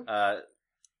 Mm-hmm.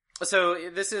 So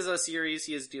this is a series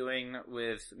he is doing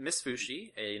with Miss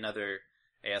Fushi, another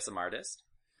ASMR artist,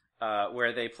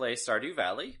 where they play Stardew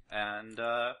Valley, and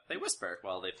they whisper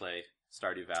while they play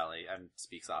Stardew Valley and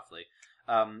speak softly.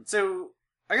 So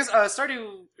I guess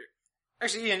Stardew...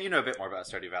 Actually, Ian, you know a bit more about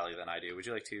Stardew Valley than I do. Would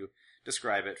you like to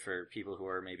describe it for people who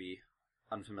are maybe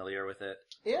unfamiliar with it?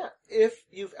 Yeah, if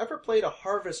you've ever played a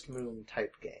Harvest Moon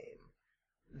type game,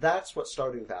 that's what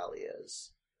Stardew Valley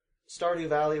is. Stardew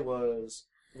Valley was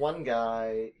one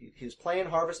guy, he was playing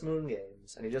Harvest Moon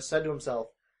games, and he just said to himself,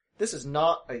 this is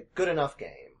not a good enough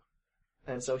game.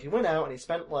 And so he went out and he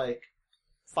spent like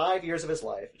 5 years of his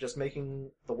life just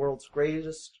making the world's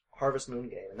greatest Harvest Moon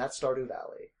game, and that's Stardew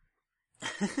Valley.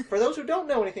 For those who don't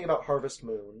know anything about Harvest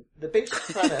Moon, the basic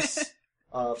premise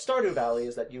of Stardew Valley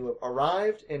is that you have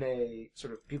arrived in a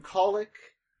sort of bucolic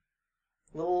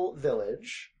little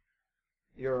village.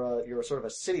 You're sort of a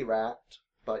city rat,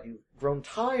 but you've grown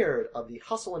tired of the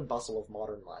hustle and bustle of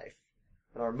modern life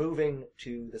and are moving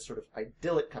to this sort of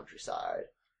idyllic countryside.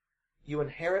 You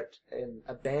inherit an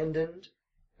abandoned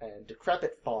and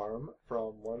decrepit farm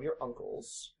from one of your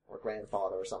uncles or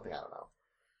grandfather or something, I don't know.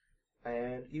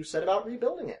 And you set about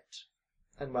rebuilding it.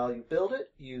 And while you build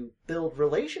it, you build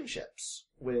relationships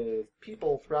with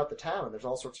people throughout the town. There's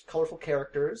all sorts of colorful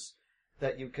characters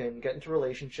that you can get into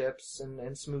relationships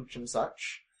and smooch and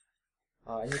such.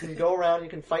 And you can go around, you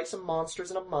can fight some monsters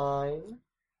in a mine.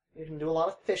 You can do a lot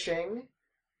of fishing.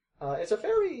 It's a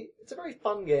very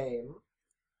fun game.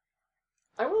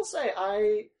 I will say,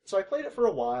 I played it for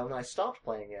a while and I stopped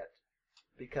playing it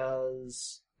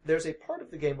because there's a part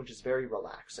of the game which is very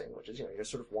relaxing, which is, you're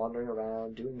sort of wandering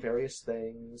around, doing various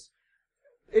things.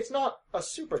 It's not a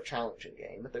super challenging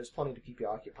game, but there's plenty to keep you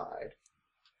occupied.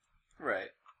 Right.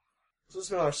 So this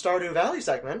has been our Stardew Valley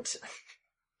segment.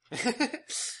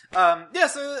 Yeah,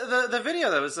 so the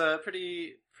video, though, was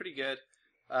pretty good.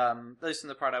 At least in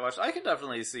the part I watched. I could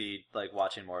definitely see, like,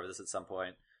 watching more of this at some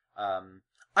point.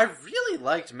 I really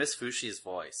liked Miss Fushi's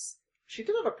voice. She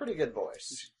did have a pretty good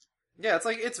voice. Yeah,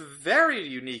 it's very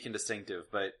unique and distinctive,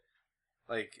 but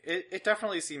it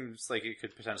definitely seems like it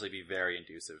could potentially be very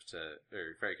conducive to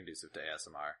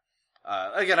ASMR.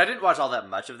 Again, I didn't watch all that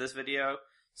much of this video,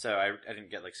 so I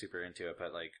didn't get super into it,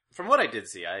 but from what I did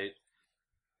see, I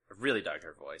really dug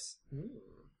her voice.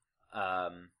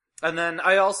 And then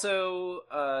I also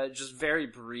just very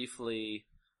briefly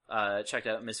checked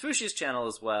out Miss Fushi's channel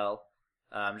as well,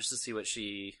 just to see what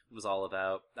she was all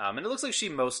about. And it looks like she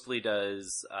mostly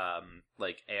does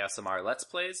ASMR Let's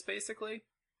Plays, basically.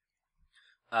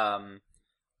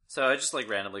 So I just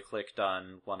randomly clicked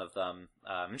on one of them.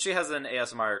 And she has an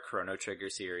ASMR Chrono Trigger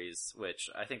series, which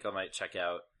I think I might check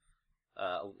out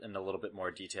in a little bit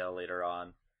more detail later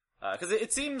on. Because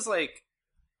it seems like,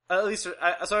 at least, so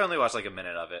I only watched a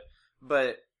minute of it,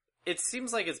 but it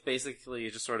seems like it's basically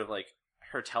just sort of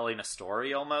her telling a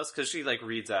story almost, because she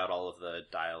reads out all of the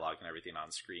dialogue and everything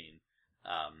on screen.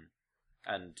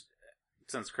 And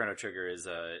since Chrono Trigger is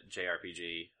a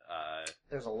JRPG,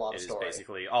 there's a lot of story. It is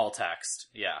basically all text,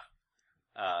 yeah.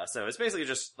 So it's basically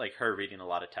just her reading a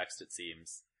lot of text, it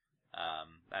seems.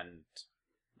 And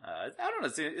I don't know,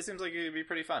 it seems like it would be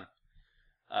pretty fun.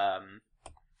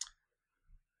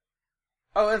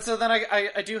 Oh, and so then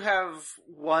I do have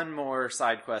one more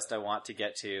side quest I want to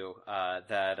get to,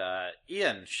 that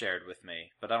Ian shared with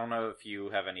me, but I don't know if you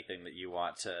have anything that you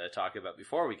want to talk about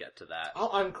before we get to that.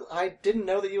 I didn't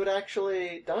know that you had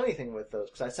actually done anything with those,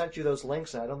 because I sent you those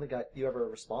links and I don't think you ever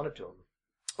responded to them.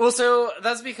 Well, so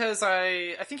that's because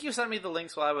I think you sent me the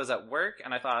links while I was at work,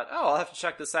 and I thought, I'll have to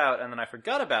check this out, and then I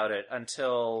forgot about it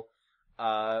until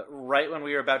right when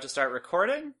we were about to start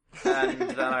recording, and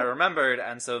then I remembered,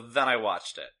 and so then I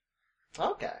watched it.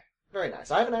 Okay. Very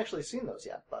nice. I haven't actually seen those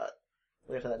yet, but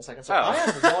we'll get to that in a second. So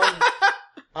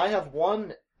I have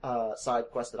one side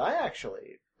quest that I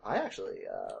actually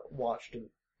watched an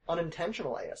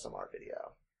unintentional ASMR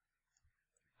video.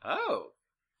 Oh.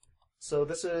 So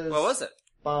this is... What was it?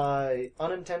 By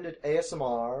Unintended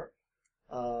ASMR,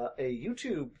 a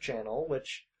YouTube channel,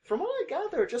 which, from what I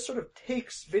gather, just sort of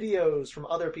takes videos from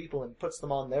other people and puts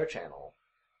them on their channel.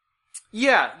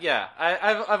 Yeah.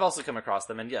 I've also come across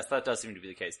them, and yes, that does seem to be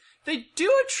the case. They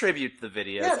do attribute the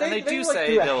videos, and they do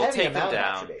say they'll take them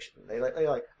down. They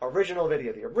like original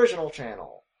video, the original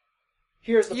channel.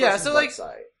 Here's the person's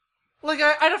website.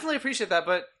 I definitely appreciate that,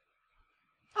 but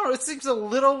I don't know, it seems a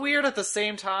little weird at the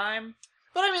same time.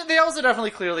 But I mean, they also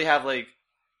definitely clearly have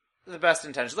the best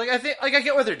intentions. I think I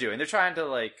get what they're doing. They're trying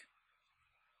to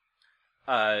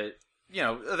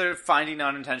they're finding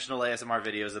unintentional ASMR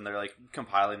videos and they're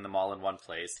compiling them all in one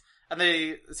place. And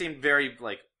they seem very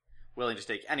willing to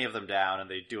take any of them down, and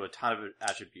they do a ton of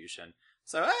attribution.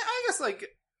 So I guess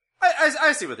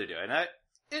I see what they're doing.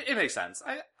 It makes sense.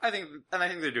 I think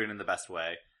they're doing it in the best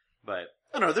way. But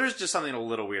I don't know. There's just something a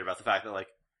little weird about the fact that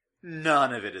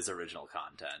none of it is original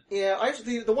content. Yeah,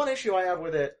 the one issue I have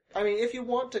with it, I mean, if you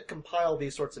want to compile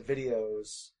these sorts of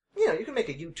videos, you can make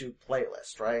a YouTube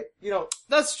playlist, right?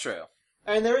 That's true.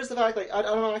 And there is the fact, I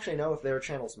don't actually know if their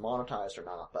channel's monetized or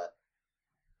not, but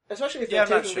especially if they're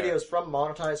taking videos from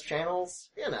monetized channels,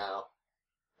 I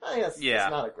think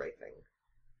that's not a great thing.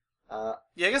 I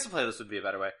guess a playlist would be a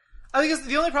better way. I guess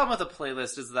the only problem with a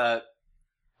playlist is that,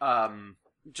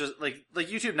 just,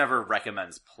 YouTube never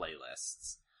recommends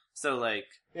playlists. So,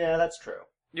 yeah, that's true.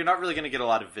 You're not really going to get a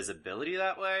lot of visibility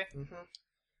that way. Mm-hmm.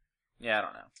 Yeah, I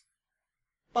don't know.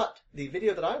 But the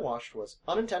video that I watched was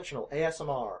Unintentional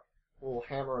ASMR, little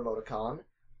hammer emoticon,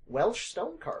 Welsh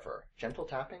Stone Carver, gentle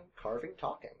tapping, carving,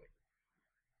 talking.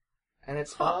 And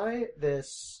it's by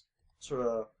this sort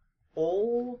of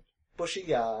old, bushy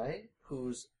guy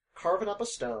who's carving up a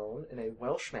stone in a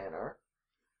Welsh manner.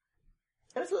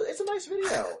 And it's a nice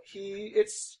video.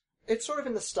 It's sort of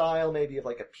in the style maybe of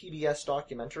a PBS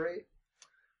documentary,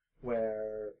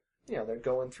 where, they're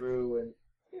going through and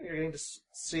you're getting to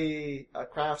see a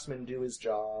craftsman do his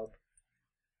job.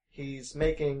 He's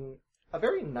making a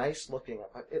very nice looking,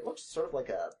 it looks sort of like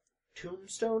a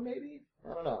tombstone maybe?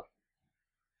 I don't know.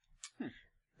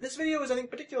 This video is, I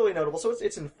think, particularly notable. So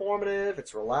it's informative,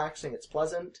 it's relaxing, it's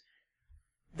pleasant.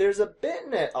 There's a bit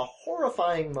in it, a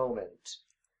horrifying moment,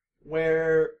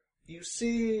 where you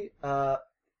see,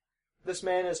 this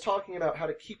man is talking about how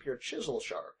to keep your chisel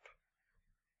sharp.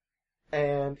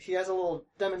 And he has a little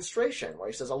demonstration where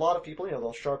he says a lot of people,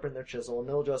 they'll sharpen their chisel and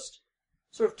they'll just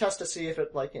sort of test to see if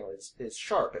it, is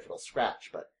sharp, if it'll scratch.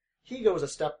 But he goes a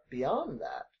step beyond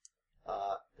that.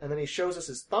 And then he shows us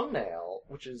his thumbnail,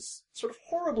 which is sort of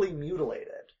horribly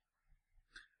mutilated.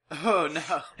 Oh,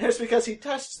 no. And it's because he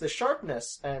tests the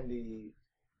sharpness and the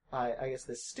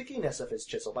stickiness of his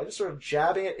chisel by just sort of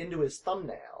jabbing it into his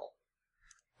thumbnail.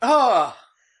 Oh!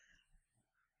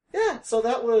 Yeah, so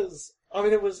that was... I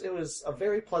mean, it was a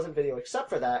very pleasant video except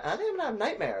for that, and I think I'm gonna have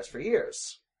nightmares for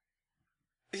years.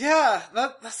 Yeah,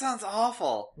 that sounds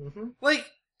awful. Mm-hmm. Like,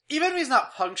 even if he's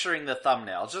not puncturing the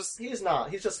thumbnail, just... He's not.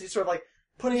 He's sort of like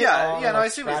putting it on and I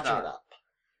like, assume he's scratching not. it up.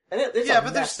 And it's Yeah, a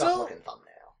but there's messed up still- looking thumbnail.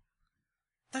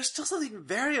 There's still something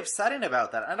very upsetting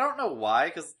about that. I don't know why,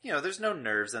 because, there's no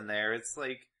nerves in there. It's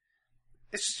like...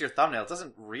 It's just your thumbnail. It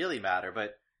doesn't really matter,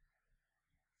 but...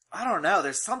 I don't know.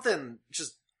 There's something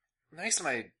just... Makes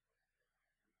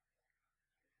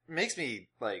me,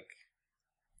 like...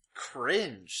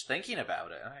 cringe thinking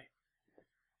about it.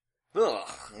 Ugh.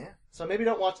 Yeah. So maybe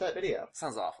don't watch that video.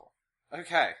 Sounds awful.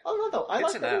 Okay. Oh, no, though. I Good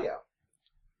like to the know. video.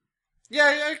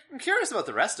 Yeah, I'm curious about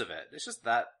the rest of it. It's just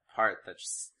that part that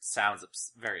just sounds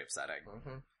very upsetting.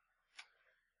 Mm-hmm.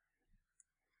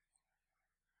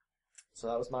 So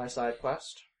that was my side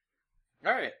quest.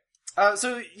 Alright.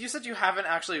 So you said you haven't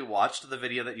actually watched the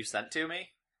video that you sent to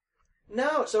me?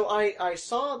 No, so I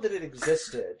saw that it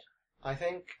existed. I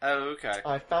think Oh, okay.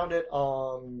 I found it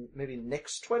on maybe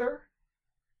Nick's Twitter.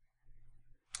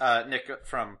 Nick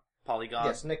from Polygon?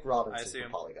 Yes, Nick Robinson I assume.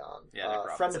 from Polygon. Yeah, Nick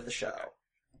Robinson. Friend of the show.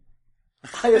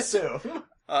 Okay. I assume.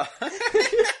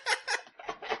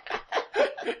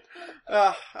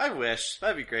 I wish.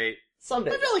 That'd be great.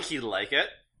 Someday. I feel like he'd like it.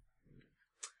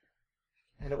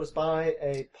 And it was by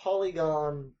a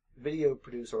Polygon video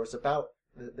producer. It's about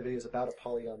the video's about a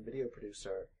Polygon video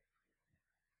producer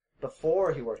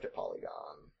before he worked at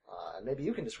Polygon. And maybe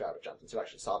you can describe it, John, since you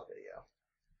actually saw the video.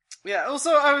 Yeah,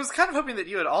 also, I was kind of hoping that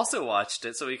you had also watched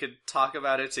it so we could talk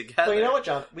about it together. But you know what,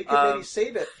 John? We could maybe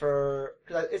save it for...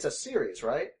 Because it's a series,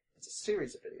 right? It's a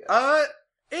series of videos.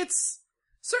 It's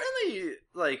certainly,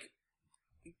 like...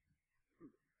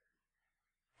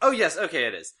 Oh, yes, okay,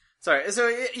 it is. Sorry, so,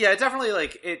 yeah, definitely,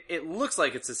 like, it looks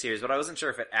like it's a series, but I wasn't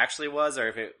sure if it actually was, or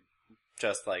if it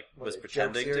just, like, was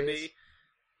pretending to be.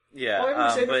 Yeah, maybe we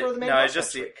save it for the main no, I quest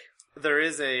just next week. there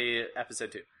is a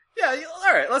episode 2. Yeah,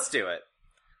 alright, let's do it.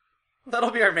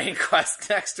 That'll be our main quest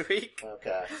next week.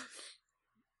 Okay.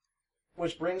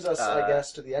 Which brings us, I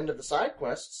guess, to the end of the side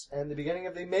quests and the beginning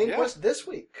of the main quest this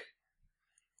week.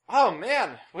 Oh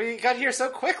man, we got here so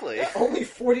quickly. Yeah, only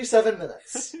 47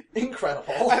 minutes.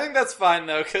 Incredible. I think that's fine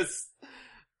though, because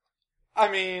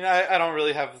I mean, I don't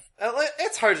really have.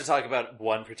 It's hard to talk about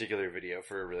one particular video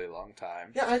for a really long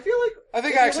time. Yeah, I feel like I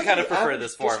think I actually kind of prefer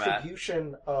this format.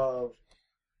 Distribution of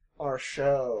our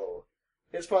show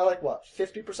is probably like what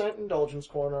 50% Indulgence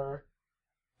Corner,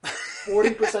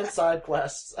 40% side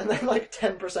quests, and then like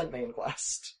 10% main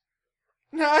quest.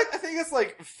 No, I think it's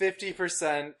like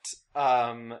 50%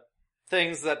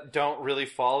 things that don't really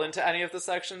fall into any of the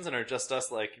sections and are just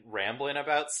us like rambling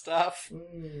about stuff.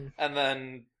 And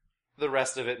then the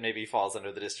rest of it maybe falls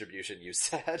under the distribution you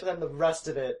said. So then the rest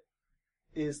of it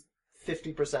is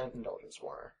 50% Indulgence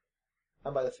Corner.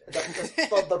 And by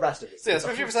the rest of it. So yes,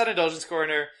 50% Indulgence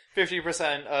Corner,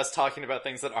 50% us talking about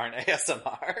things that aren't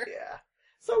ASMR. Yeah.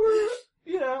 So we're,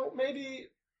 maybe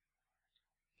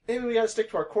we gotta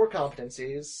stick to our core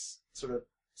competencies, sort of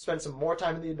spend some more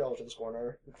time in the Indulgence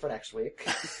Corner for next week.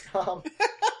 No,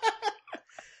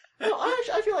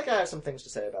 I feel like I have some things to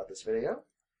say about this video.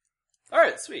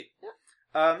 Alright, sweet.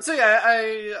 Yeah. So yeah,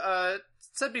 I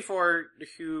said before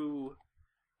who,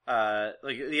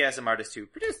 like, the ASM artist who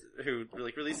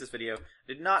released this video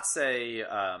did not say,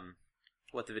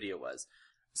 what the video was.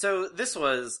 So this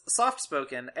was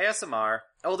soft-spoken ASMR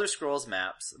Elder Scrolls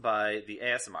Maps by the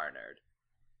ASMR Nerd.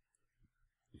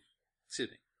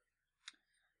 Excuse me.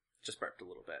 Just burped a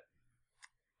little bit.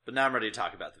 But now I'm ready to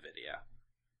talk about the video.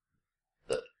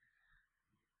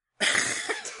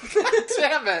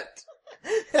 Damn it!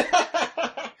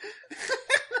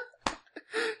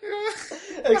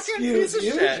 Excuse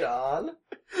you, John.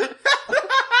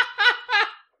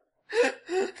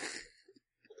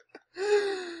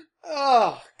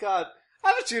 Oh, God.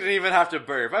 I bet you didn't even have to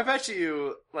burp. I bet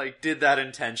you, like, did that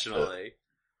intentionally.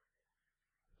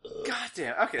 God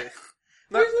damn. Okay.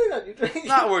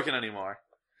 Not working anymore.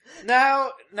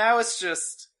 Now it's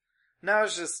just...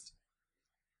 it's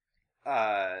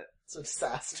a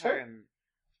disaster.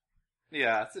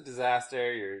 Yeah, it's a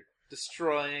disaster. You're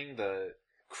destroying the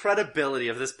credibility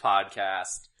of this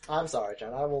podcast. I'm sorry,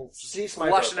 John. I will cease my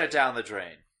flushing burping. it down the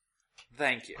drain.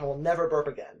 Thank you. I will never burp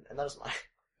again, and that's my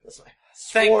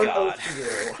Thank sworn God. oath to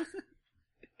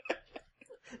you.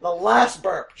 The last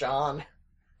burp, John.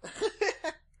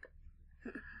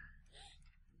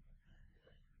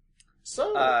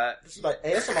 So, this is by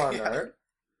ASMR Nerd.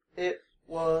 It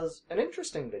was an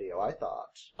interesting video, I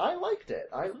thought. I liked it.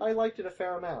 I liked it a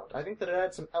fair amount. I think that it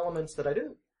had some elements that I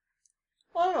didn't...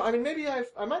 Well, I don't know. I mean, maybe I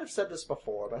might have said this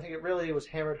before, but I think it really was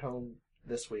hammered home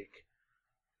this week.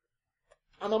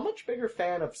 I'm a much bigger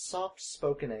fan of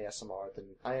soft-spoken ASMR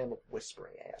than I am of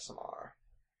whispering ASMR.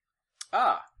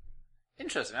 Ah,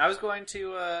 interesting. I was going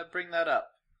to bring that up.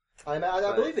 I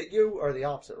believe that you are the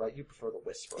opposite, right? You prefer the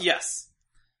whisper. Yes.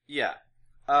 Yeah.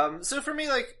 So for me,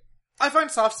 like, I find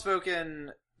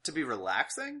soft-spoken to be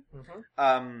relaxing.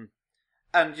 Mm-hmm.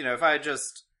 And, you know, if I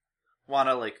just want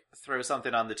to, like, throw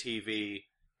something on the TV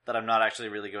that I'm not actually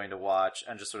really going to watch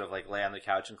and just sort of, like, lay on the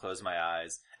couch and close my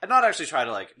eyes and not actually try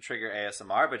to, like, trigger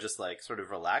ASMR, but just, like, sort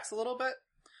of relax a little bit,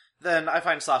 then I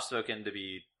find soft-spoken to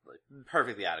be, like,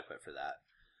 perfectly adequate for that.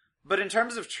 But in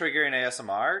terms of triggering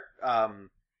ASMR,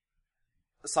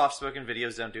 soft-spoken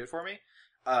videos don't do it for me.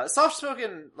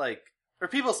 Soft-spoken, like, or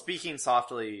people speaking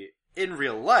softly in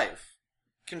real life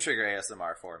can trigger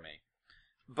ASMR for me.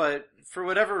 But for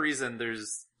whatever reason,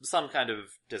 there's some kind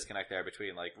of disconnect there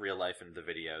between, like, real life and the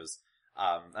videos.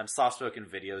 And soft-spoken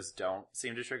videos don't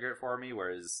seem to trigger it for me,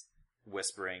 whereas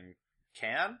whispering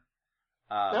can.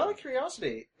 Now, out of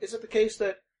curiosity, is it the case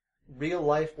that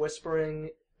real-life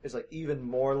whispering is, like, even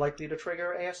more likely to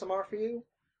trigger ASMR for you?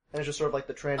 And it's just sort of like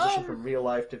the transition from real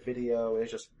life to video, it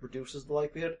just reduces the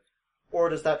likelihood? Or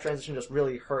does that transition just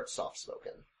really hurt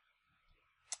soft-spoken?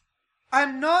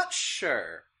 I'm not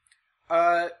sure.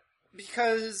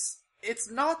 Because it's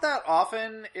not that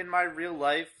often in my real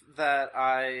life that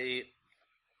I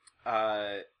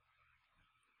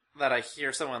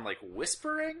hear someone, like,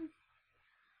 whispering.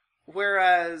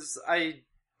 Whereas I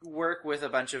work with a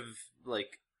bunch of,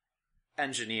 like,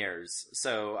 engineers,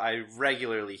 so I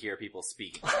regularly hear people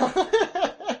speaking.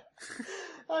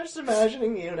 I'm just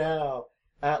imagining you now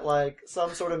at, like,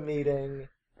 some sort of meeting,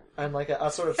 and, like, a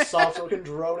sort of soft-spoken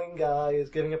droning guy is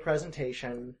giving a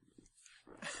presentation,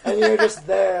 and you're just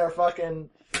there, fucking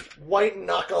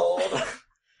white-knuckled,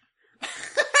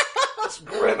 just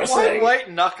grimacing.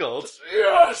 White-knuckled?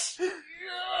 Yes!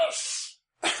 Yes!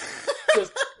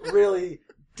 Just really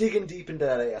digging deep into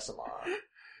that ASMR.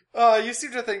 Oh, you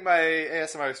seem to think my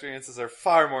ASMR experiences are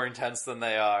far more intense than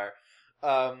they are.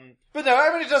 But no,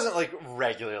 I mean, it doesn't, like,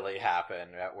 regularly happen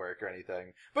at work or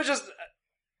anything. But just,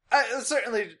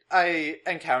 I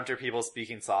encounter people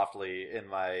speaking softly in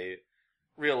my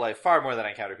real life far more than I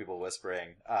encounter people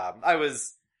whispering. I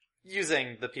was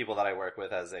using the people that I work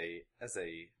with as a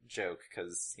joke,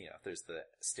 because, you know, there's the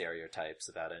stereotypes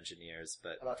about engineers,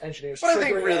 but I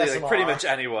think really, ASMR. like, pretty much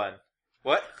anyone.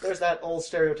 What? There's that old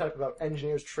stereotype about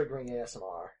engineers triggering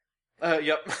ASMR.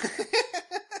 Yep.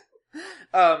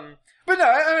 But no,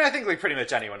 I mean, I think, like, pretty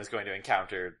much anyone is going to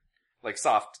encounter, like,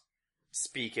 soft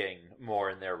speaking more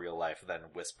in their real life than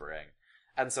whispering.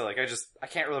 And so, like, I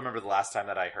can't really remember the last time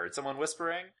that I heard someone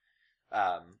whispering.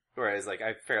 Whereas, like,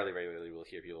 I fairly regularly will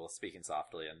hear people speaking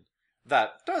softly, and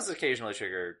that does occasionally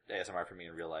trigger ASMR for me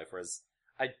in real life, whereas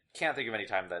I can't think of any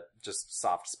time that just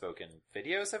soft-spoken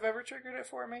videos have ever triggered it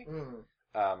for me.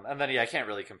 And then, yeah, I can't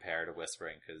really compare to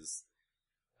whispering, because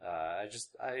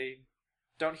I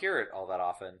don't hear it all that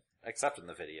often, except in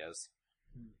the videos.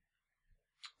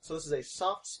 So this is a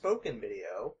soft-spoken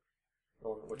video.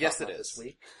 Yes, it is. This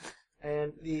week.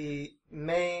 And the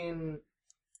main,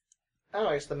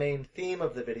 I guess the main theme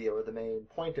of the video, or the main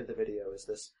point of the video, is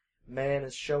this man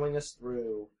is showing us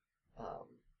through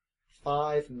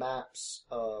 5 maps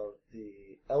of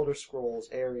the Elder Scrolls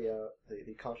area,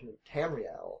 the continent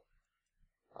Tamriel,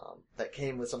 that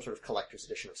came with some sort of collector's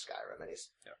edition of Skyrim, and he's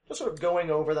just sort of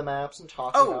going over the maps and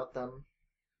talking about them.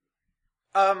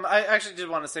 I actually did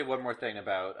want to say one more thing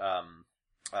about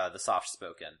the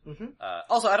soft-spoken. Mm-hmm.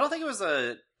 Also, I don't think it was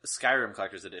a Skyrim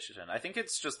collector's edition. I think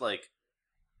it's just, like,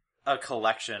 a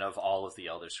collection of all of the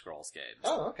Elder Scrolls games.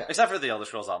 Oh, okay. Except for the Elder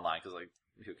Scrolls Online, because, like,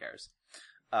 who cares?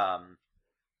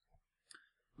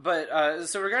 But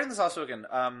so regarding the soft-spoken,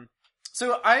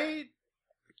 so I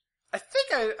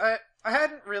think I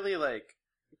hadn't really, like,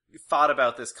 thought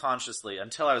about this consciously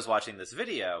until I was watching this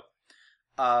video.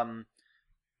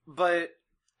 But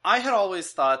I had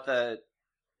always thought that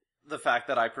the fact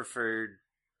that I preferred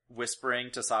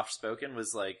whispering to soft-spoken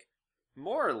was, like,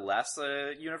 more or less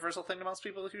a universal thing to most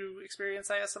people who experience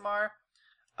ASMR.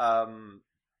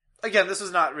 Again, this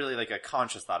was not really, like, a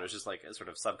conscious thought, it was just, like, a sort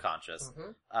of subconscious.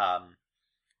 Mm-hmm.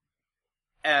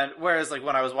 And whereas, like,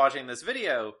 when I was watching this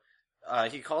video,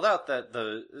 he called out that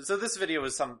so this video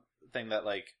was something that,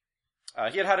 like,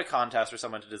 he had a contest for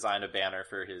someone to design a banner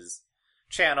for his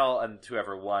channel, and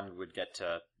whoever won would get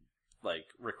to, like,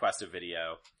 request a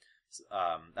video.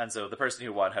 And so the person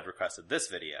who won had requested this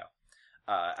video.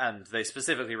 And they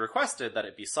specifically requested that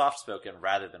it be soft-spoken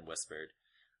rather than whispered,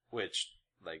 which,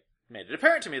 like, made it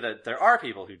apparent to me that there are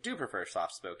people who do prefer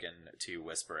soft-spoken to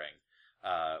whispering.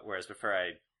 Whereas before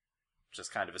I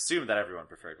just kind of assumed that everyone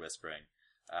preferred whispering,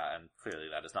 and clearly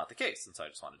that is not the case. And so I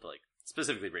just wanted to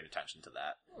specifically bring attention to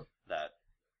that. That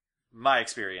my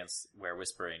experience where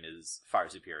whispering is far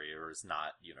superior is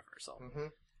not universal. Mm-hmm.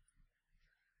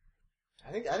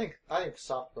 I think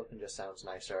soft spoken just sounds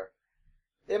nicer.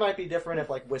 It might be different if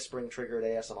whispering triggered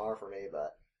ASMR for me,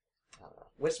 but I don't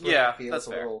know. Whispering feels a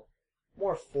little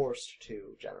more forced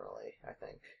too, generally, I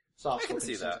think. Soft spoken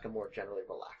seems like a more generally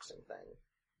relaxing thing.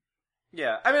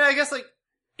 Yeah, I mean, I guess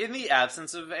in the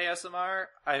absence of ASMR,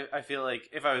 I feel like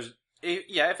if I was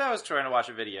trying to watch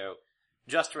a video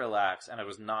just to relax and I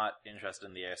was not interested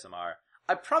in the ASMR,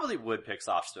 I probably would pick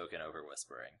soft spoken over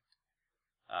whispering.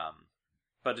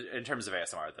 But in terms of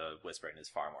ASMR, the whispering is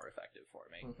far more effective for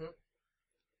me. Mm-hmm.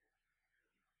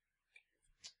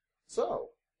 So,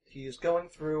 he's going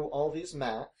through all these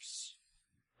maps,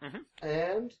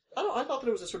 and I thought that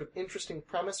it was a sort of interesting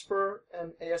premise for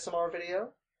an ASMR video.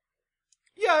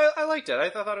 Yeah, I liked it. I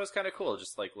thought it was kind of cool,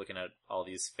 just looking at all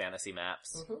these fantasy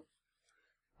maps.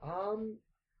 Mm-hmm.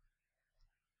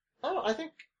 I don't know, I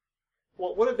think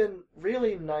what would have been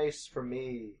really nice for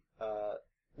me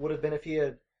would have been if he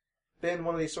had been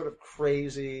one of these sort of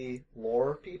crazy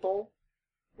lore people,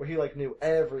 where he knew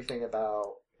everything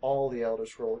about all the Elder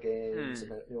Scroll games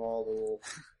and knew all the little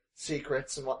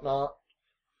secrets and whatnot.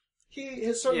 He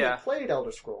has certainly played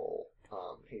Elder Scroll.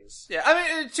 I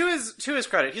mean, to his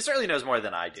credit, he certainly knows more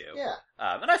than I do. Yeah.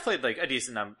 And I've played a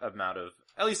decent amount of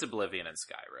at least Oblivion and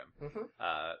Skyrim. Mm-hmm.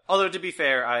 Although to be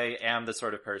fair, I am the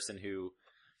sort of person who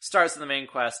starts the main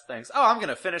quest, thinks, "Oh, I'm going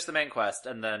to finish the main quest,"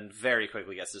 and then very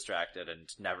quickly gets distracted and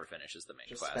never finishes the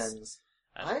main quest.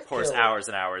 And pours hours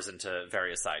and hours into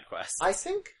various side quests. I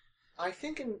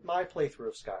think in my playthrough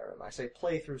of Skyrim, I say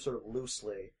playthrough sort of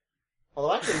loosely.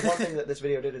 Although actually one thing that this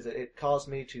video did is it caused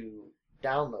me to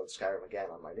download Skyrim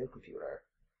again on my new computer.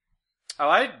 Oh,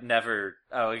 I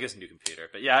guess new computer.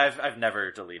 But yeah, I've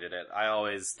never deleted it. I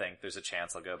always think there's a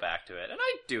chance I'll go back to it, and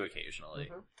I do occasionally.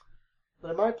 Mm-hmm.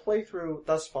 But in my playthrough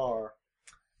thus far,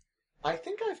 I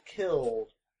think I've killed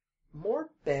more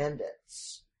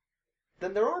bandits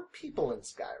than there are people in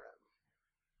Skyrim.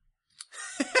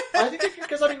 I think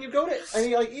because you go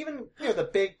to, even, the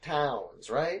big towns,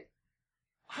 right?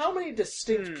 How many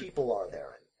distinct people are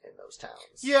there in those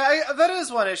towns? Yeah, that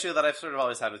is one issue that I've sort of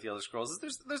always had with the Elder Scrolls, is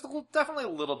there's definitely a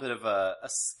little bit of a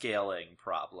scaling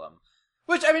problem.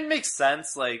 Which, I mean, makes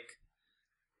sense,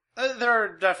 there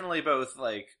are definitely both,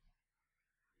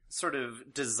 sort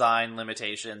of design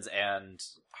limitations and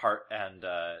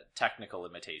technical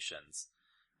limitations.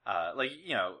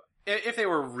 If they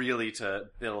were really to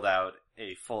build out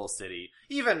a full city,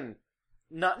 even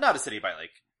not a city by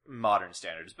modern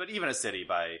standards, but even a city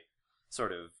by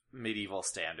sort of medieval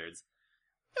standards,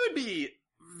 it would be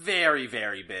very,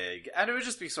 very big, and it would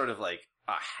just be sort of a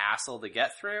hassle to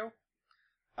get through.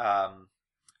 But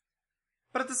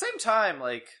at the same time,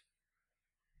 I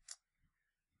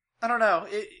don't know,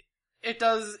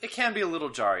 it can be a little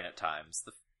jarring at times,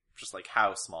 just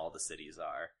how small the cities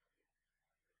are.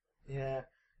 Yeah.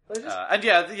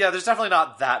 There's definitely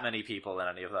not that many people in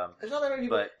any of them. There's not that many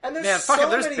people. But, and there's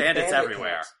there's bandits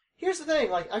everywhere. Camps. Here's the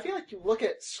thing, I feel like you look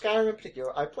at Skyrim in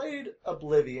particular, I played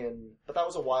Oblivion, but that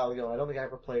was a while ago, and I don't think I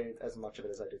ever played as much of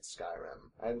it as I did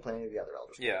Skyrim. I didn't play any of the other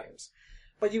Elder Scrolls games.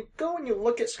 But you go and you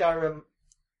look at Skyrim,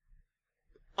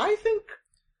 I think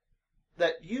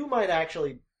that you might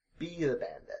actually be the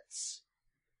bandits.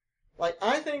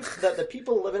 I think that the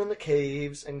people living in the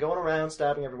caves and going around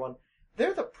stabbing everyone,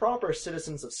 they're the proper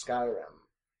citizens of Skyrim.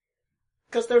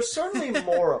 Because there's certainly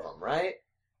more of them, right?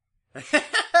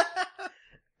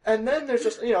 And then there's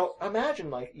just,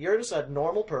 imagine, you're just a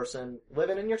normal person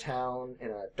living in your town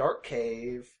in a dark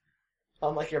cave.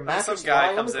 Your map is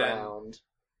lying on the ground.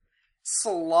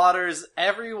 Slaughters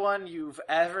everyone you've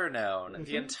ever known. Mm-hmm.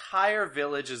 The entire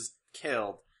village is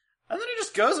killed. And then he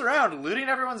just goes around looting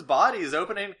everyone's bodies,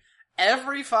 opening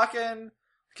every fucking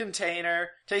container,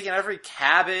 taking every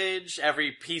cabbage,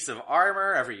 every piece of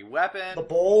armor, every weapon. The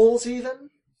bowls, even?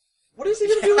 What is he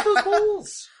gonna do with those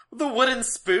bowls? The wooden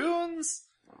spoons?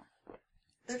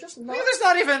 They're just not... There's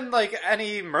not even,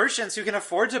 any merchants who can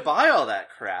afford to buy all that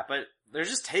crap, but they're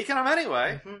just taking them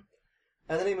anyway. Mm-hmm.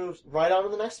 And then he moves right on to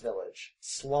the next village,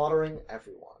 slaughtering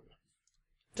everyone.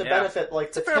 To benefit,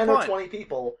 the 10 or 20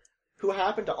 people who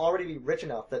happen to already be rich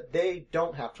enough that they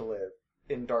don't have to live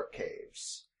in dark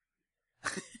caves.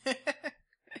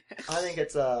 I think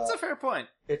it's a... That's a fair point.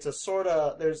 It's a sort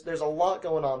of... There's a lot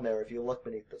going on there if you look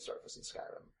beneath the surface in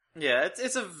Skyrim. Yeah,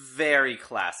 it's a very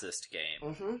classist game.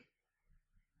 Mm-hmm.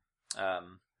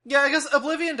 Yeah, I guess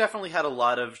Oblivion definitely had a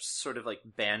lot of sort of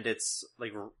bandits,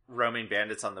 roaming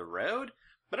bandits on the road,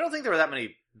 but I don't think there were that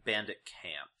many bandit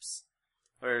camps.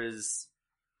 Whereas,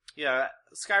 yeah,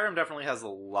 Skyrim definitely has a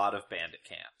lot of bandit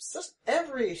camps. Just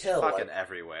every hill. Fucking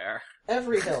everywhere.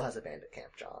 Every hill has a bandit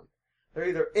camp, John. They're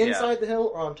either inside the hill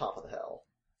or on top of the hill.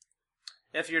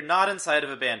 If you're not inside of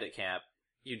a bandit camp,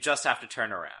 you just have to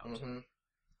turn around. Mm-hmm.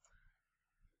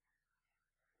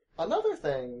 Another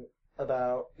thing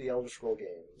about the Elder Scroll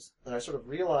games that I sort of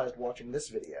realized watching this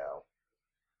video,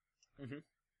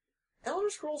 Elder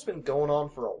Scroll's been going on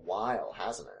for a while,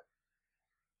 hasn't it?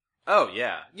 Oh,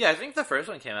 yeah. Yeah, I think the first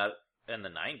one came out in the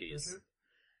 90s. Mm-hmm.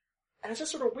 And it's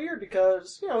just sort of weird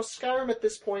because, Skyrim at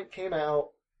this point came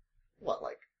out,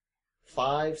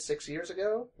 5-6 years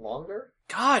ago? Longer?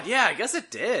 God, yeah, I guess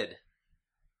it did.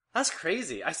 That's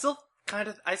crazy. I still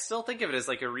think of it as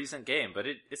like a recent game, but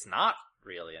it's not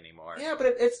really anymore. Yeah, but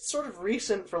it's sort of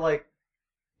recent for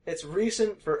it's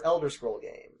recent for Elder Scroll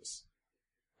games.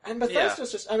 And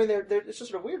Bethesda's just, it's just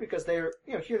sort of weird because they're,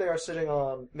 here they are sitting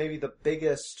on maybe the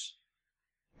biggest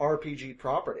RPG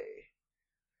property.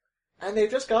 And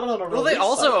they've just got it on a release Well, they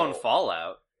also cycle. own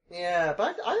Fallout. Yeah,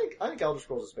 but I think Elder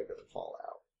Scrolls is bigger than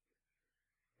Fallout.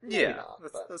 Maybe not,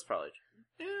 that's probably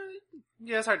true.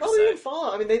 Yeah, it's hard to say. say. Even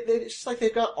Fallout, it's just like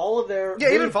they've got all of their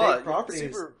even big Fallout,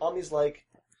 properties on these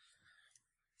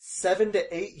 7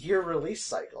 to 8 year release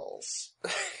cycles.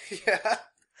 Yeah.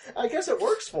 I guess it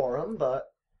works for them, but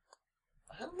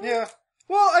I don't know. Yeah.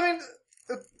 Well,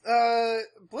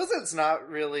 Blizzard's not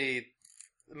really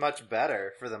much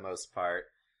better for the most part.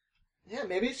 Yeah,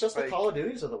 maybe it's just the Call of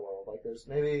Duties of the world. There's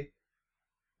maybe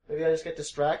I just get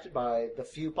distracted by the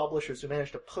few publishers who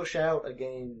manage to push out a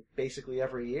game basically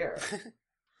every year.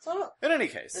 So, in any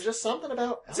case, there's just something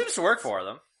about it seems to work for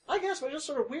them. I guess, but it's just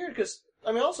sort of weird because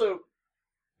also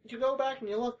you go back and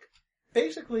you look,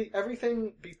 basically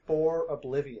everything before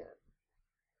Oblivion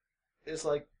is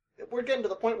we're getting to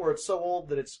the point where it's so old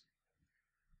that it's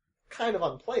kind of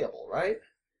unplayable, right?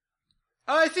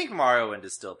 I think Morrowind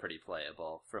is still pretty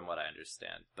playable, from what I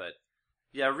understand. But,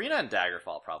 yeah, Arena and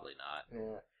Daggerfall, probably not.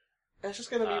 Yeah. And it's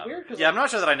just gonna be weird because... Yeah, I'm not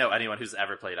sure that I know anyone who's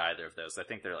ever played either of those. I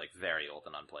think they're, very old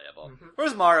and unplayable. Mm-hmm.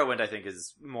 Whereas Morrowind, I think,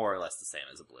 is more or less the same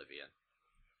as Oblivion.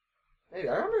 Maybe.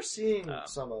 I remember seeing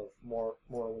some of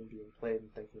Morrowind being played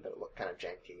and thinking that it looked kind of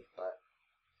janky, but...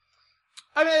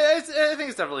 I think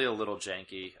it's definitely a little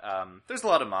janky. There's a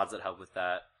lot of mods that help with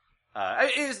that.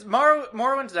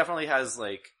 Morrowind definitely has,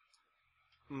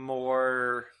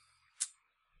 more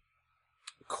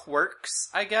quirks,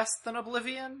 I guess, than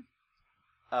Oblivion.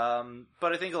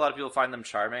 But I think a lot of people find them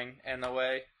charming in a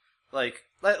way. I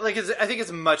think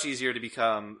it's much easier to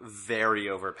become very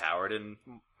overpowered in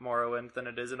Morrowind than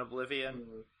it is in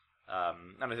Oblivion.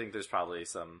 Mm-hmm. And I think there's probably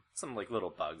some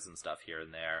little bugs and stuff here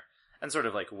and there, and sort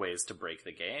of ways to break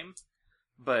the game.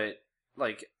 But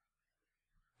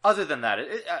other than that,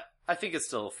 I think it's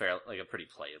still a pretty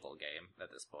playable game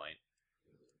at this point.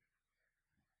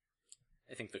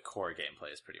 I think the core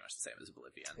gameplay is pretty much the same as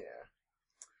Oblivion. Yeah.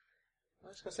 I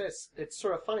was gonna say, it's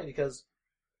sort of funny because,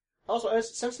 also,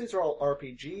 since these are all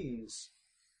RPGs,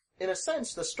 in a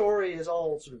sense, the story is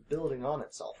all sort of building on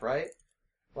itself, right?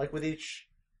 With each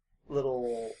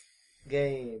little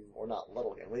game, or not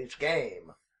little game, with each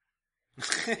game,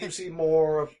 you see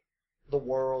more of the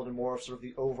world and more of sort of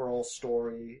the overall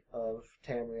story of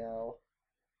Tamriel,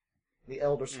 the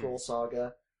Elder Scrolls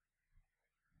saga.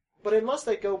 But unless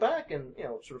they go back and,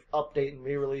 sort of update and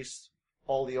re-release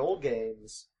all the old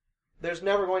games, there's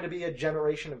never going to be a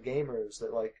generation of gamers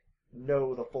that,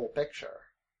 know the full picture.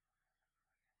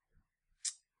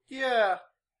 Yeah.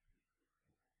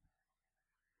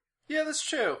 Yeah, that's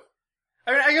true.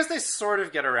 I guess they sort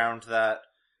of get around that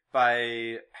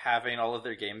by having all of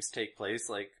their games take place,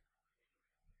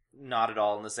 not at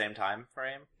all in the same time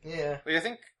frame. Yeah. I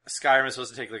think Skyrim is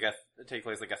supposed to take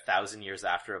place 1,000 years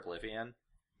after Oblivion.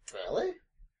 Really?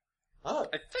 I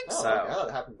think so. I thought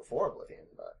it happened before Oblivion,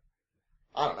 but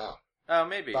I don't know. Oh,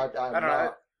 maybe. I don't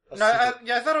know.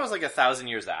 I thought it was 1,000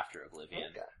 years after Oblivion.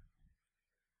 Okay.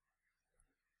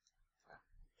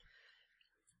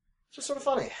 It's just sort of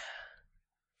funny.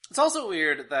 It's also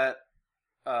weird that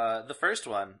the first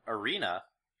one, Arena,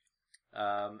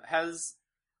 has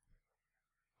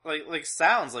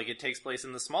sounds like it takes place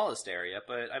in the smallest area,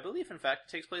 but I believe in fact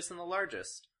it takes place in the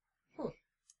largest.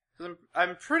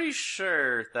 I'm pretty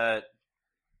sure that.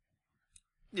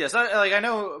 Yes, I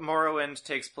know Morrowind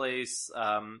takes place,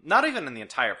 not even in the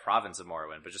entire province of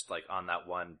Morrowind, but just on that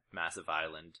one massive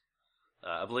island.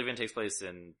 Oblivion takes place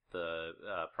in the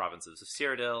provinces of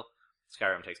Cyrodiil.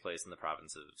 Skyrim takes place in the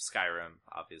province of Skyrim,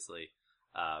 obviously.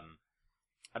 I'm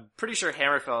pretty sure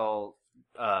Hammerfell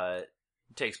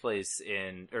takes place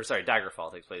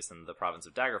Daggerfall takes place in the province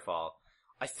of Daggerfall.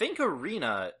 I think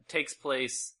Arena takes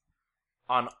place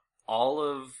on all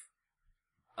of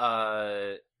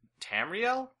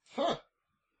Tamriel. Huh.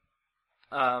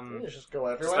 You just go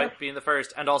everywhere. Despite being the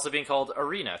first, and also being called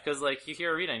Arena, because like you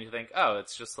hear Arena and you think, oh,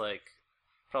 it's just like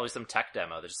probably some tech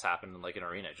demo that just happened in like an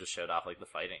arena. It just showed off like the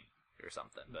fighting or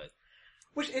something. But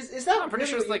which is that? I'm pretty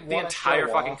really sure it's like the entire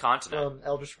fucking continent.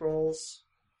 Elder Scrolls.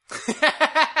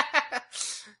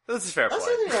 This is a fair That's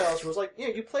point. the thing about Elder Scrolls. Like,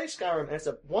 you play Skyrim, and it's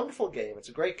a wonderful game. It's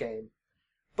a great game,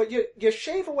 but you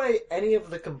shave away any of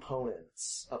the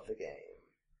components of the game.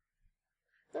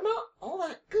 They're not all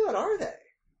that good, are they?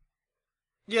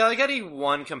 Yeah, like any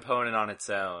one component on its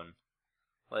own.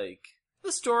 Like,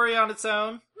 the story on its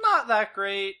own, not that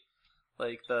great.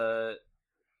 Like, the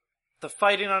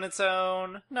fighting on its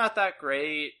own, not that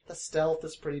great. The stealth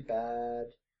is pretty bad.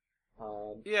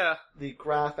 Yeah. The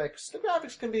graphics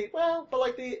can be, well, but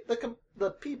like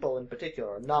the people in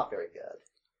particular are not very good.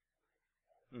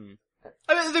 Mm.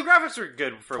 I mean, the graphics were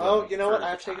good for Oh, you know what?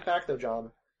 I have to take it back though,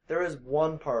 John. There is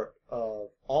one part of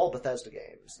all Bethesda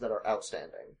games that are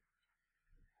outstanding.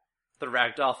 The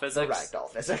ragdoll physics? The ragdoll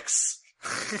physics.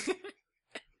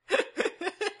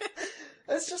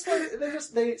 It's just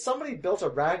like, somebody built a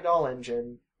ragdoll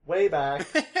engine way back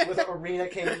with Arena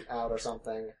came out or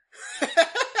something.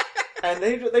 And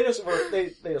they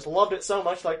just loved it so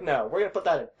much, like, no, we're gonna put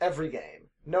that in every game,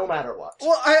 no matter what.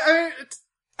 Well,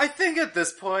 I think at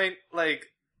this point, like,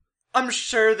 I'm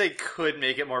sure they could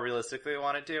make it more realistic if they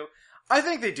wanted to. I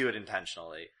think they do it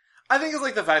intentionally. I think it's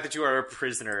like the fact that you are a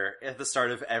prisoner at the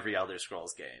start of every Elder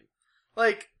Scrolls game.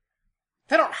 Like,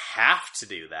 they don't have to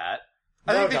do that.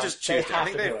 I think they just choose to. I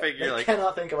think they figure, they like...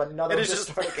 cannot think of another way to just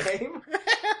start a game.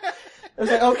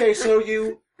 It's like, okay, so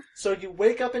you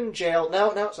wake up in jail.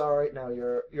 No, sorry. No,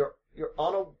 you're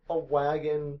on a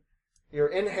wagon. You're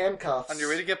in handcuffs. On your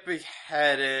way to get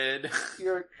beheaded.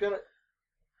 You're gonna...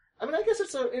 I mean, I guess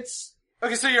it's...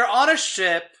 Okay, so you're on a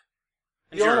ship.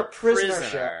 And you're you're on a prisoner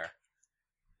ship.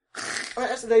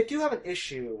 Right, so they do have an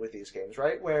issue with these games,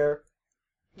 right? Where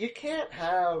you can't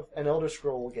have an Elder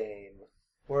Scroll game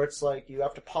where it's like you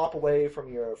have to pop away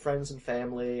from your friends and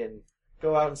family and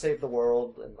go out and save the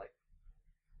world and like...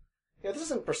 Yeah, this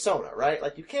isn't Persona, right?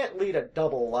 Like, you can't lead a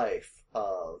double life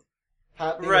of...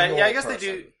 Right, yeah, I guess they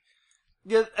do...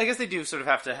 Yeah, I guess they do sort of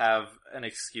have to have an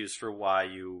excuse for why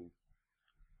you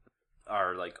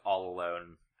are, like, all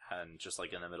alone and just,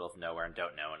 like, in the middle of nowhere and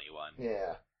don't know anyone.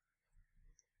 Yeah.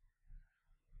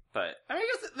 But, I mean, I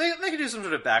guess they could do some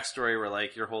sort of backstory where,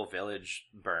 like, your whole village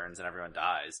burns and everyone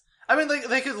dies. I mean, like,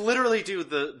 they could literally do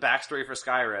the backstory for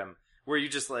Skyrim where you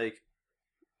just, like,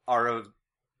 are a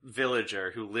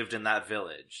villager who lived in that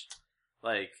village.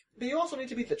 Like... But you also need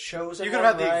to be the chosen you one,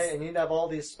 have right? And you need to have all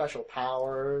these special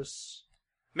powers.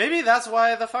 Maybe that's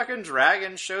why the fucking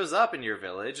dragon shows up in your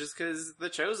village, is because the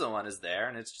chosen one is there,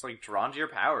 and it's just, like, drawn to your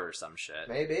power or some shit.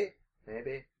 Maybe.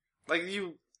 Like,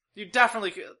 you definitely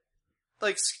could...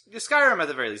 Like, Skyrim at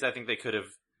the very least, I think they could have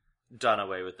done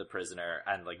away with the prisoner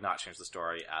and, like, not change the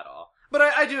story at all. But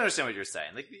I do understand what you're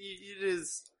saying. Like, it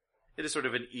is sort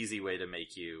of an easy way to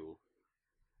make you...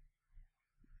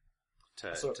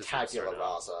 Sort of tabula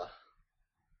rasa.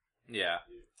 Yeah.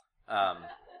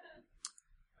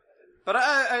 But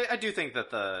I do think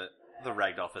that the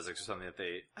ragdoll physics are something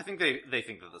that I think they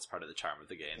think that that's part of the charm of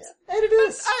the games. Yeah. And it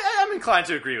is. I'm inclined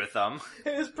to agree with them.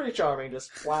 It is pretty charming.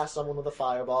 Just blast someone with a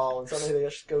fireball and suddenly they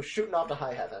just go shooting off to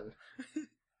high heaven.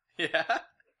 Yeah.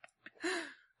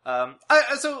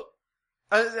 So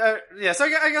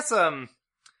I guess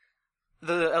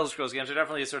the Elder Scrolls games are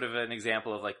definitely sort of an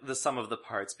example of, like, the sum of the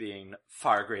parts being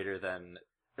far greater than...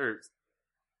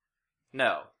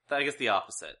 No, I guess the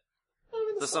opposite.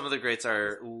 The sum of the greats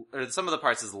the sum of the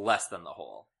parts is less than the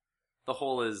whole. The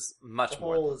whole is much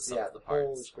more than the sum of the parts. The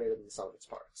whole is greater than the sum of its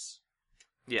parts.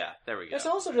 Yeah, there we go. It's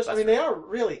also just, they are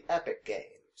really epic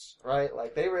games, right?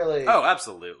 Like, they really... Oh,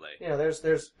 absolutely. You know,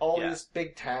 there's all these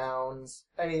big towns,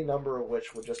 any number of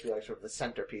which would just be, like, sort of the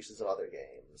centerpieces of other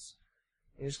games.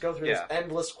 You just go through this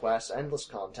endless quest, endless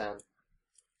content.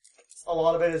 A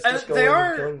lot of it is just going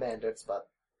and killing bandits, but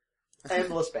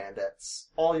endless bandits.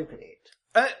 All you can eat.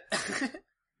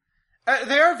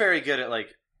 They are very good at,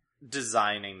 like,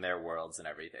 designing their worlds and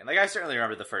everything. Like, I certainly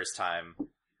remember the first time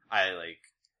I, like,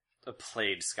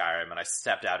 played Skyrim and I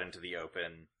stepped out into the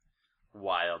open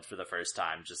wild for the first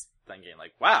time, just thinking,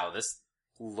 like, wow, this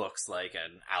looks like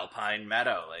an alpine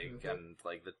meadow, like, and,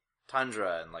 like, the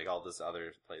tundra and, like, all this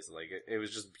other places. Like, it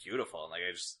was just beautiful, and, like,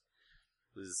 I just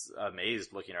was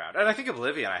amazed looking around. And I think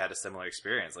Oblivion, I had a similar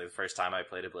experience. Like, the first time I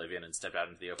played Oblivion and stepped out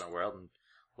into the open world and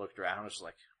looked around, I was just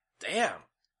like, damn,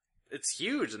 it's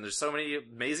huge, and there's so many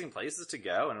amazing places to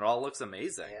go, and it all looks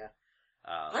amazing. Yeah.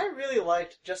 I really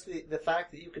liked just the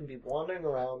fact that you can be wandering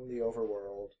around the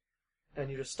overworld, and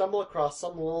you just stumble across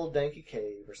some little danky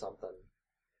cave or something.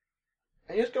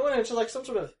 And you just go in and it's just like some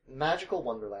sort of magical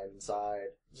wonderland inside.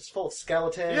 Just full of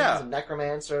skeletons and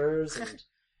necromancers, and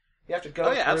you have to go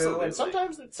through. Absolutely. And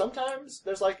sometimes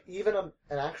there's like even an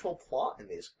actual plot in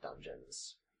these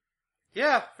dungeons.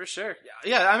 Yeah, for sure.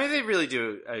 Yeah, I mean, they really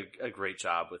do a great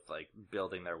job with, like,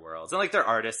 building their worlds. And, like, their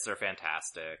artists are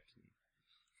fantastic.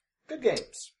 Good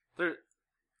games.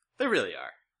 They really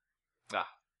are.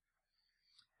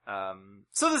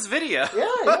 So this video. Yeah,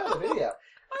 the video.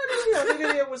 I mean, the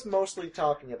video was mostly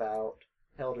talking about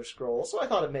Elder Scrolls, so I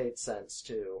thought it made sense,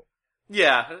 too.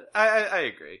 Yeah, I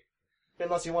agree.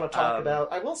 Unless you want to talk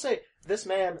about... I will say, this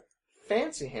man,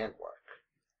 fancy handwork.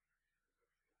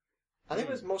 I think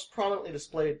it was most prominently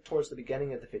displayed towards the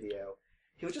beginning of the video.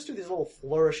 He would just do these little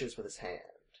flourishes with his hand.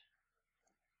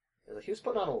 He was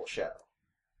putting on a little show.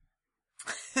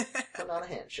 Putting on a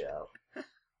hand show.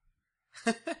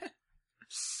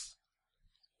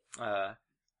 I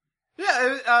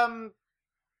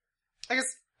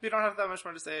guess we don't have that much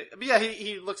more to say. But yeah,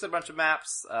 he looks at a bunch of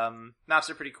maps. Maps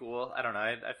are pretty cool. I don't know,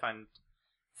 I find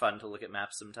fun to look at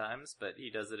maps sometimes, but he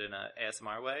does it in a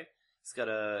ASMR way. He's got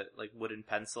a, like, wooden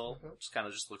pencil, which kind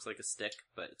of just looks like a stick,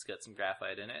 but it's got some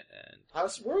graphite in it, and... I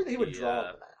was worried he would draw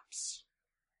the maps.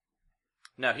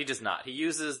 No, he does not. He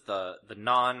uses the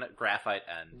non-graphite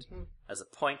end as a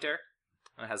pointer,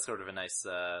 and it has sort of a nice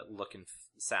look and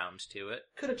sound to it.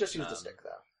 Could have just used a stick,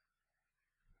 though.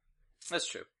 That's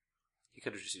true. He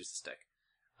could have just used a stick.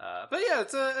 But yeah,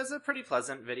 it's a pretty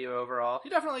pleasant video overall.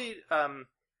 He definitely,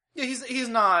 he's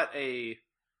not a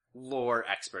lore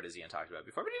expert as Ian talked about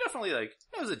before, but he definitely, like,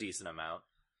 knows a decent amount.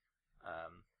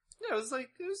 It was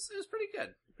pretty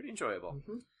good. Pretty enjoyable.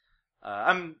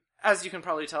 I'm, as you can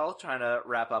probably tell, trying to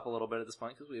wrap up a little bit at this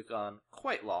point because we've gone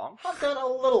quite long. I've gone a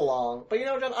little long, but you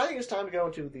know, John, I think it's time to go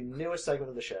into the newest segment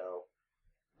of the show.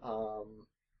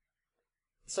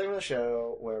 Segment of the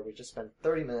show where we just spent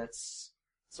 30 minutes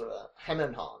sort of hem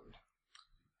and hawing.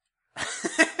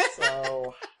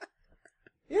 So,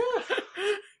 yeah.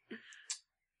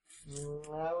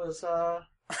 That was,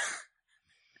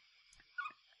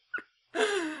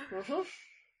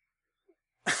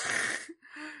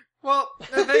 Well,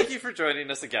 thank you for joining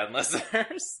us again,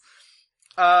 listeners.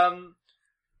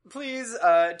 Please,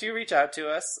 do reach out to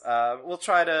us. We'll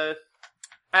try to,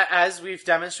 as we've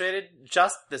demonstrated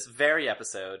just this very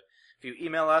episode, if you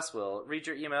email us, we'll read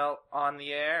your email on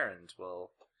the air, and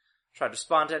we'll try to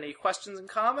respond to any questions and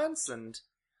comments, and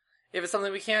if it's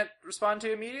something we can't respond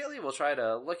to immediately, we'll try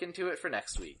to look into it for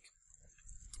next week.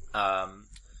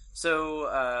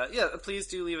 Please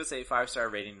do leave us a 5-star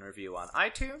rating and review on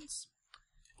iTunes.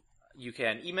 You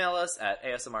can email us at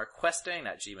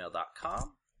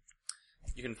asmrquesting@gmail.com.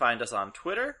 You can find us on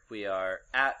Twitter. We are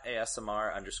at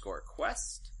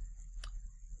ASMR_quest.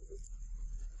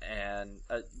 And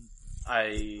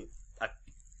I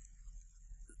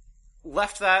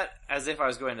left that as if I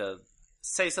was going to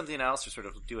say something else or sort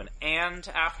of do an and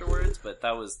afterwards, but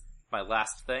that was my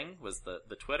last thing, was the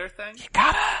Twitter thing. You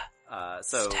gotta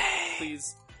stay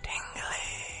please tingly.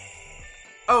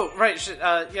 Oh, right,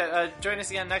 join us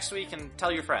again next week and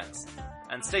tell your friends.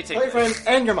 And stay tingly. Tell your friends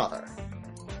and your mother.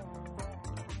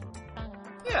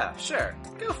 Yeah, sure.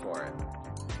 Go for it.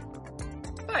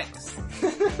 Thanks.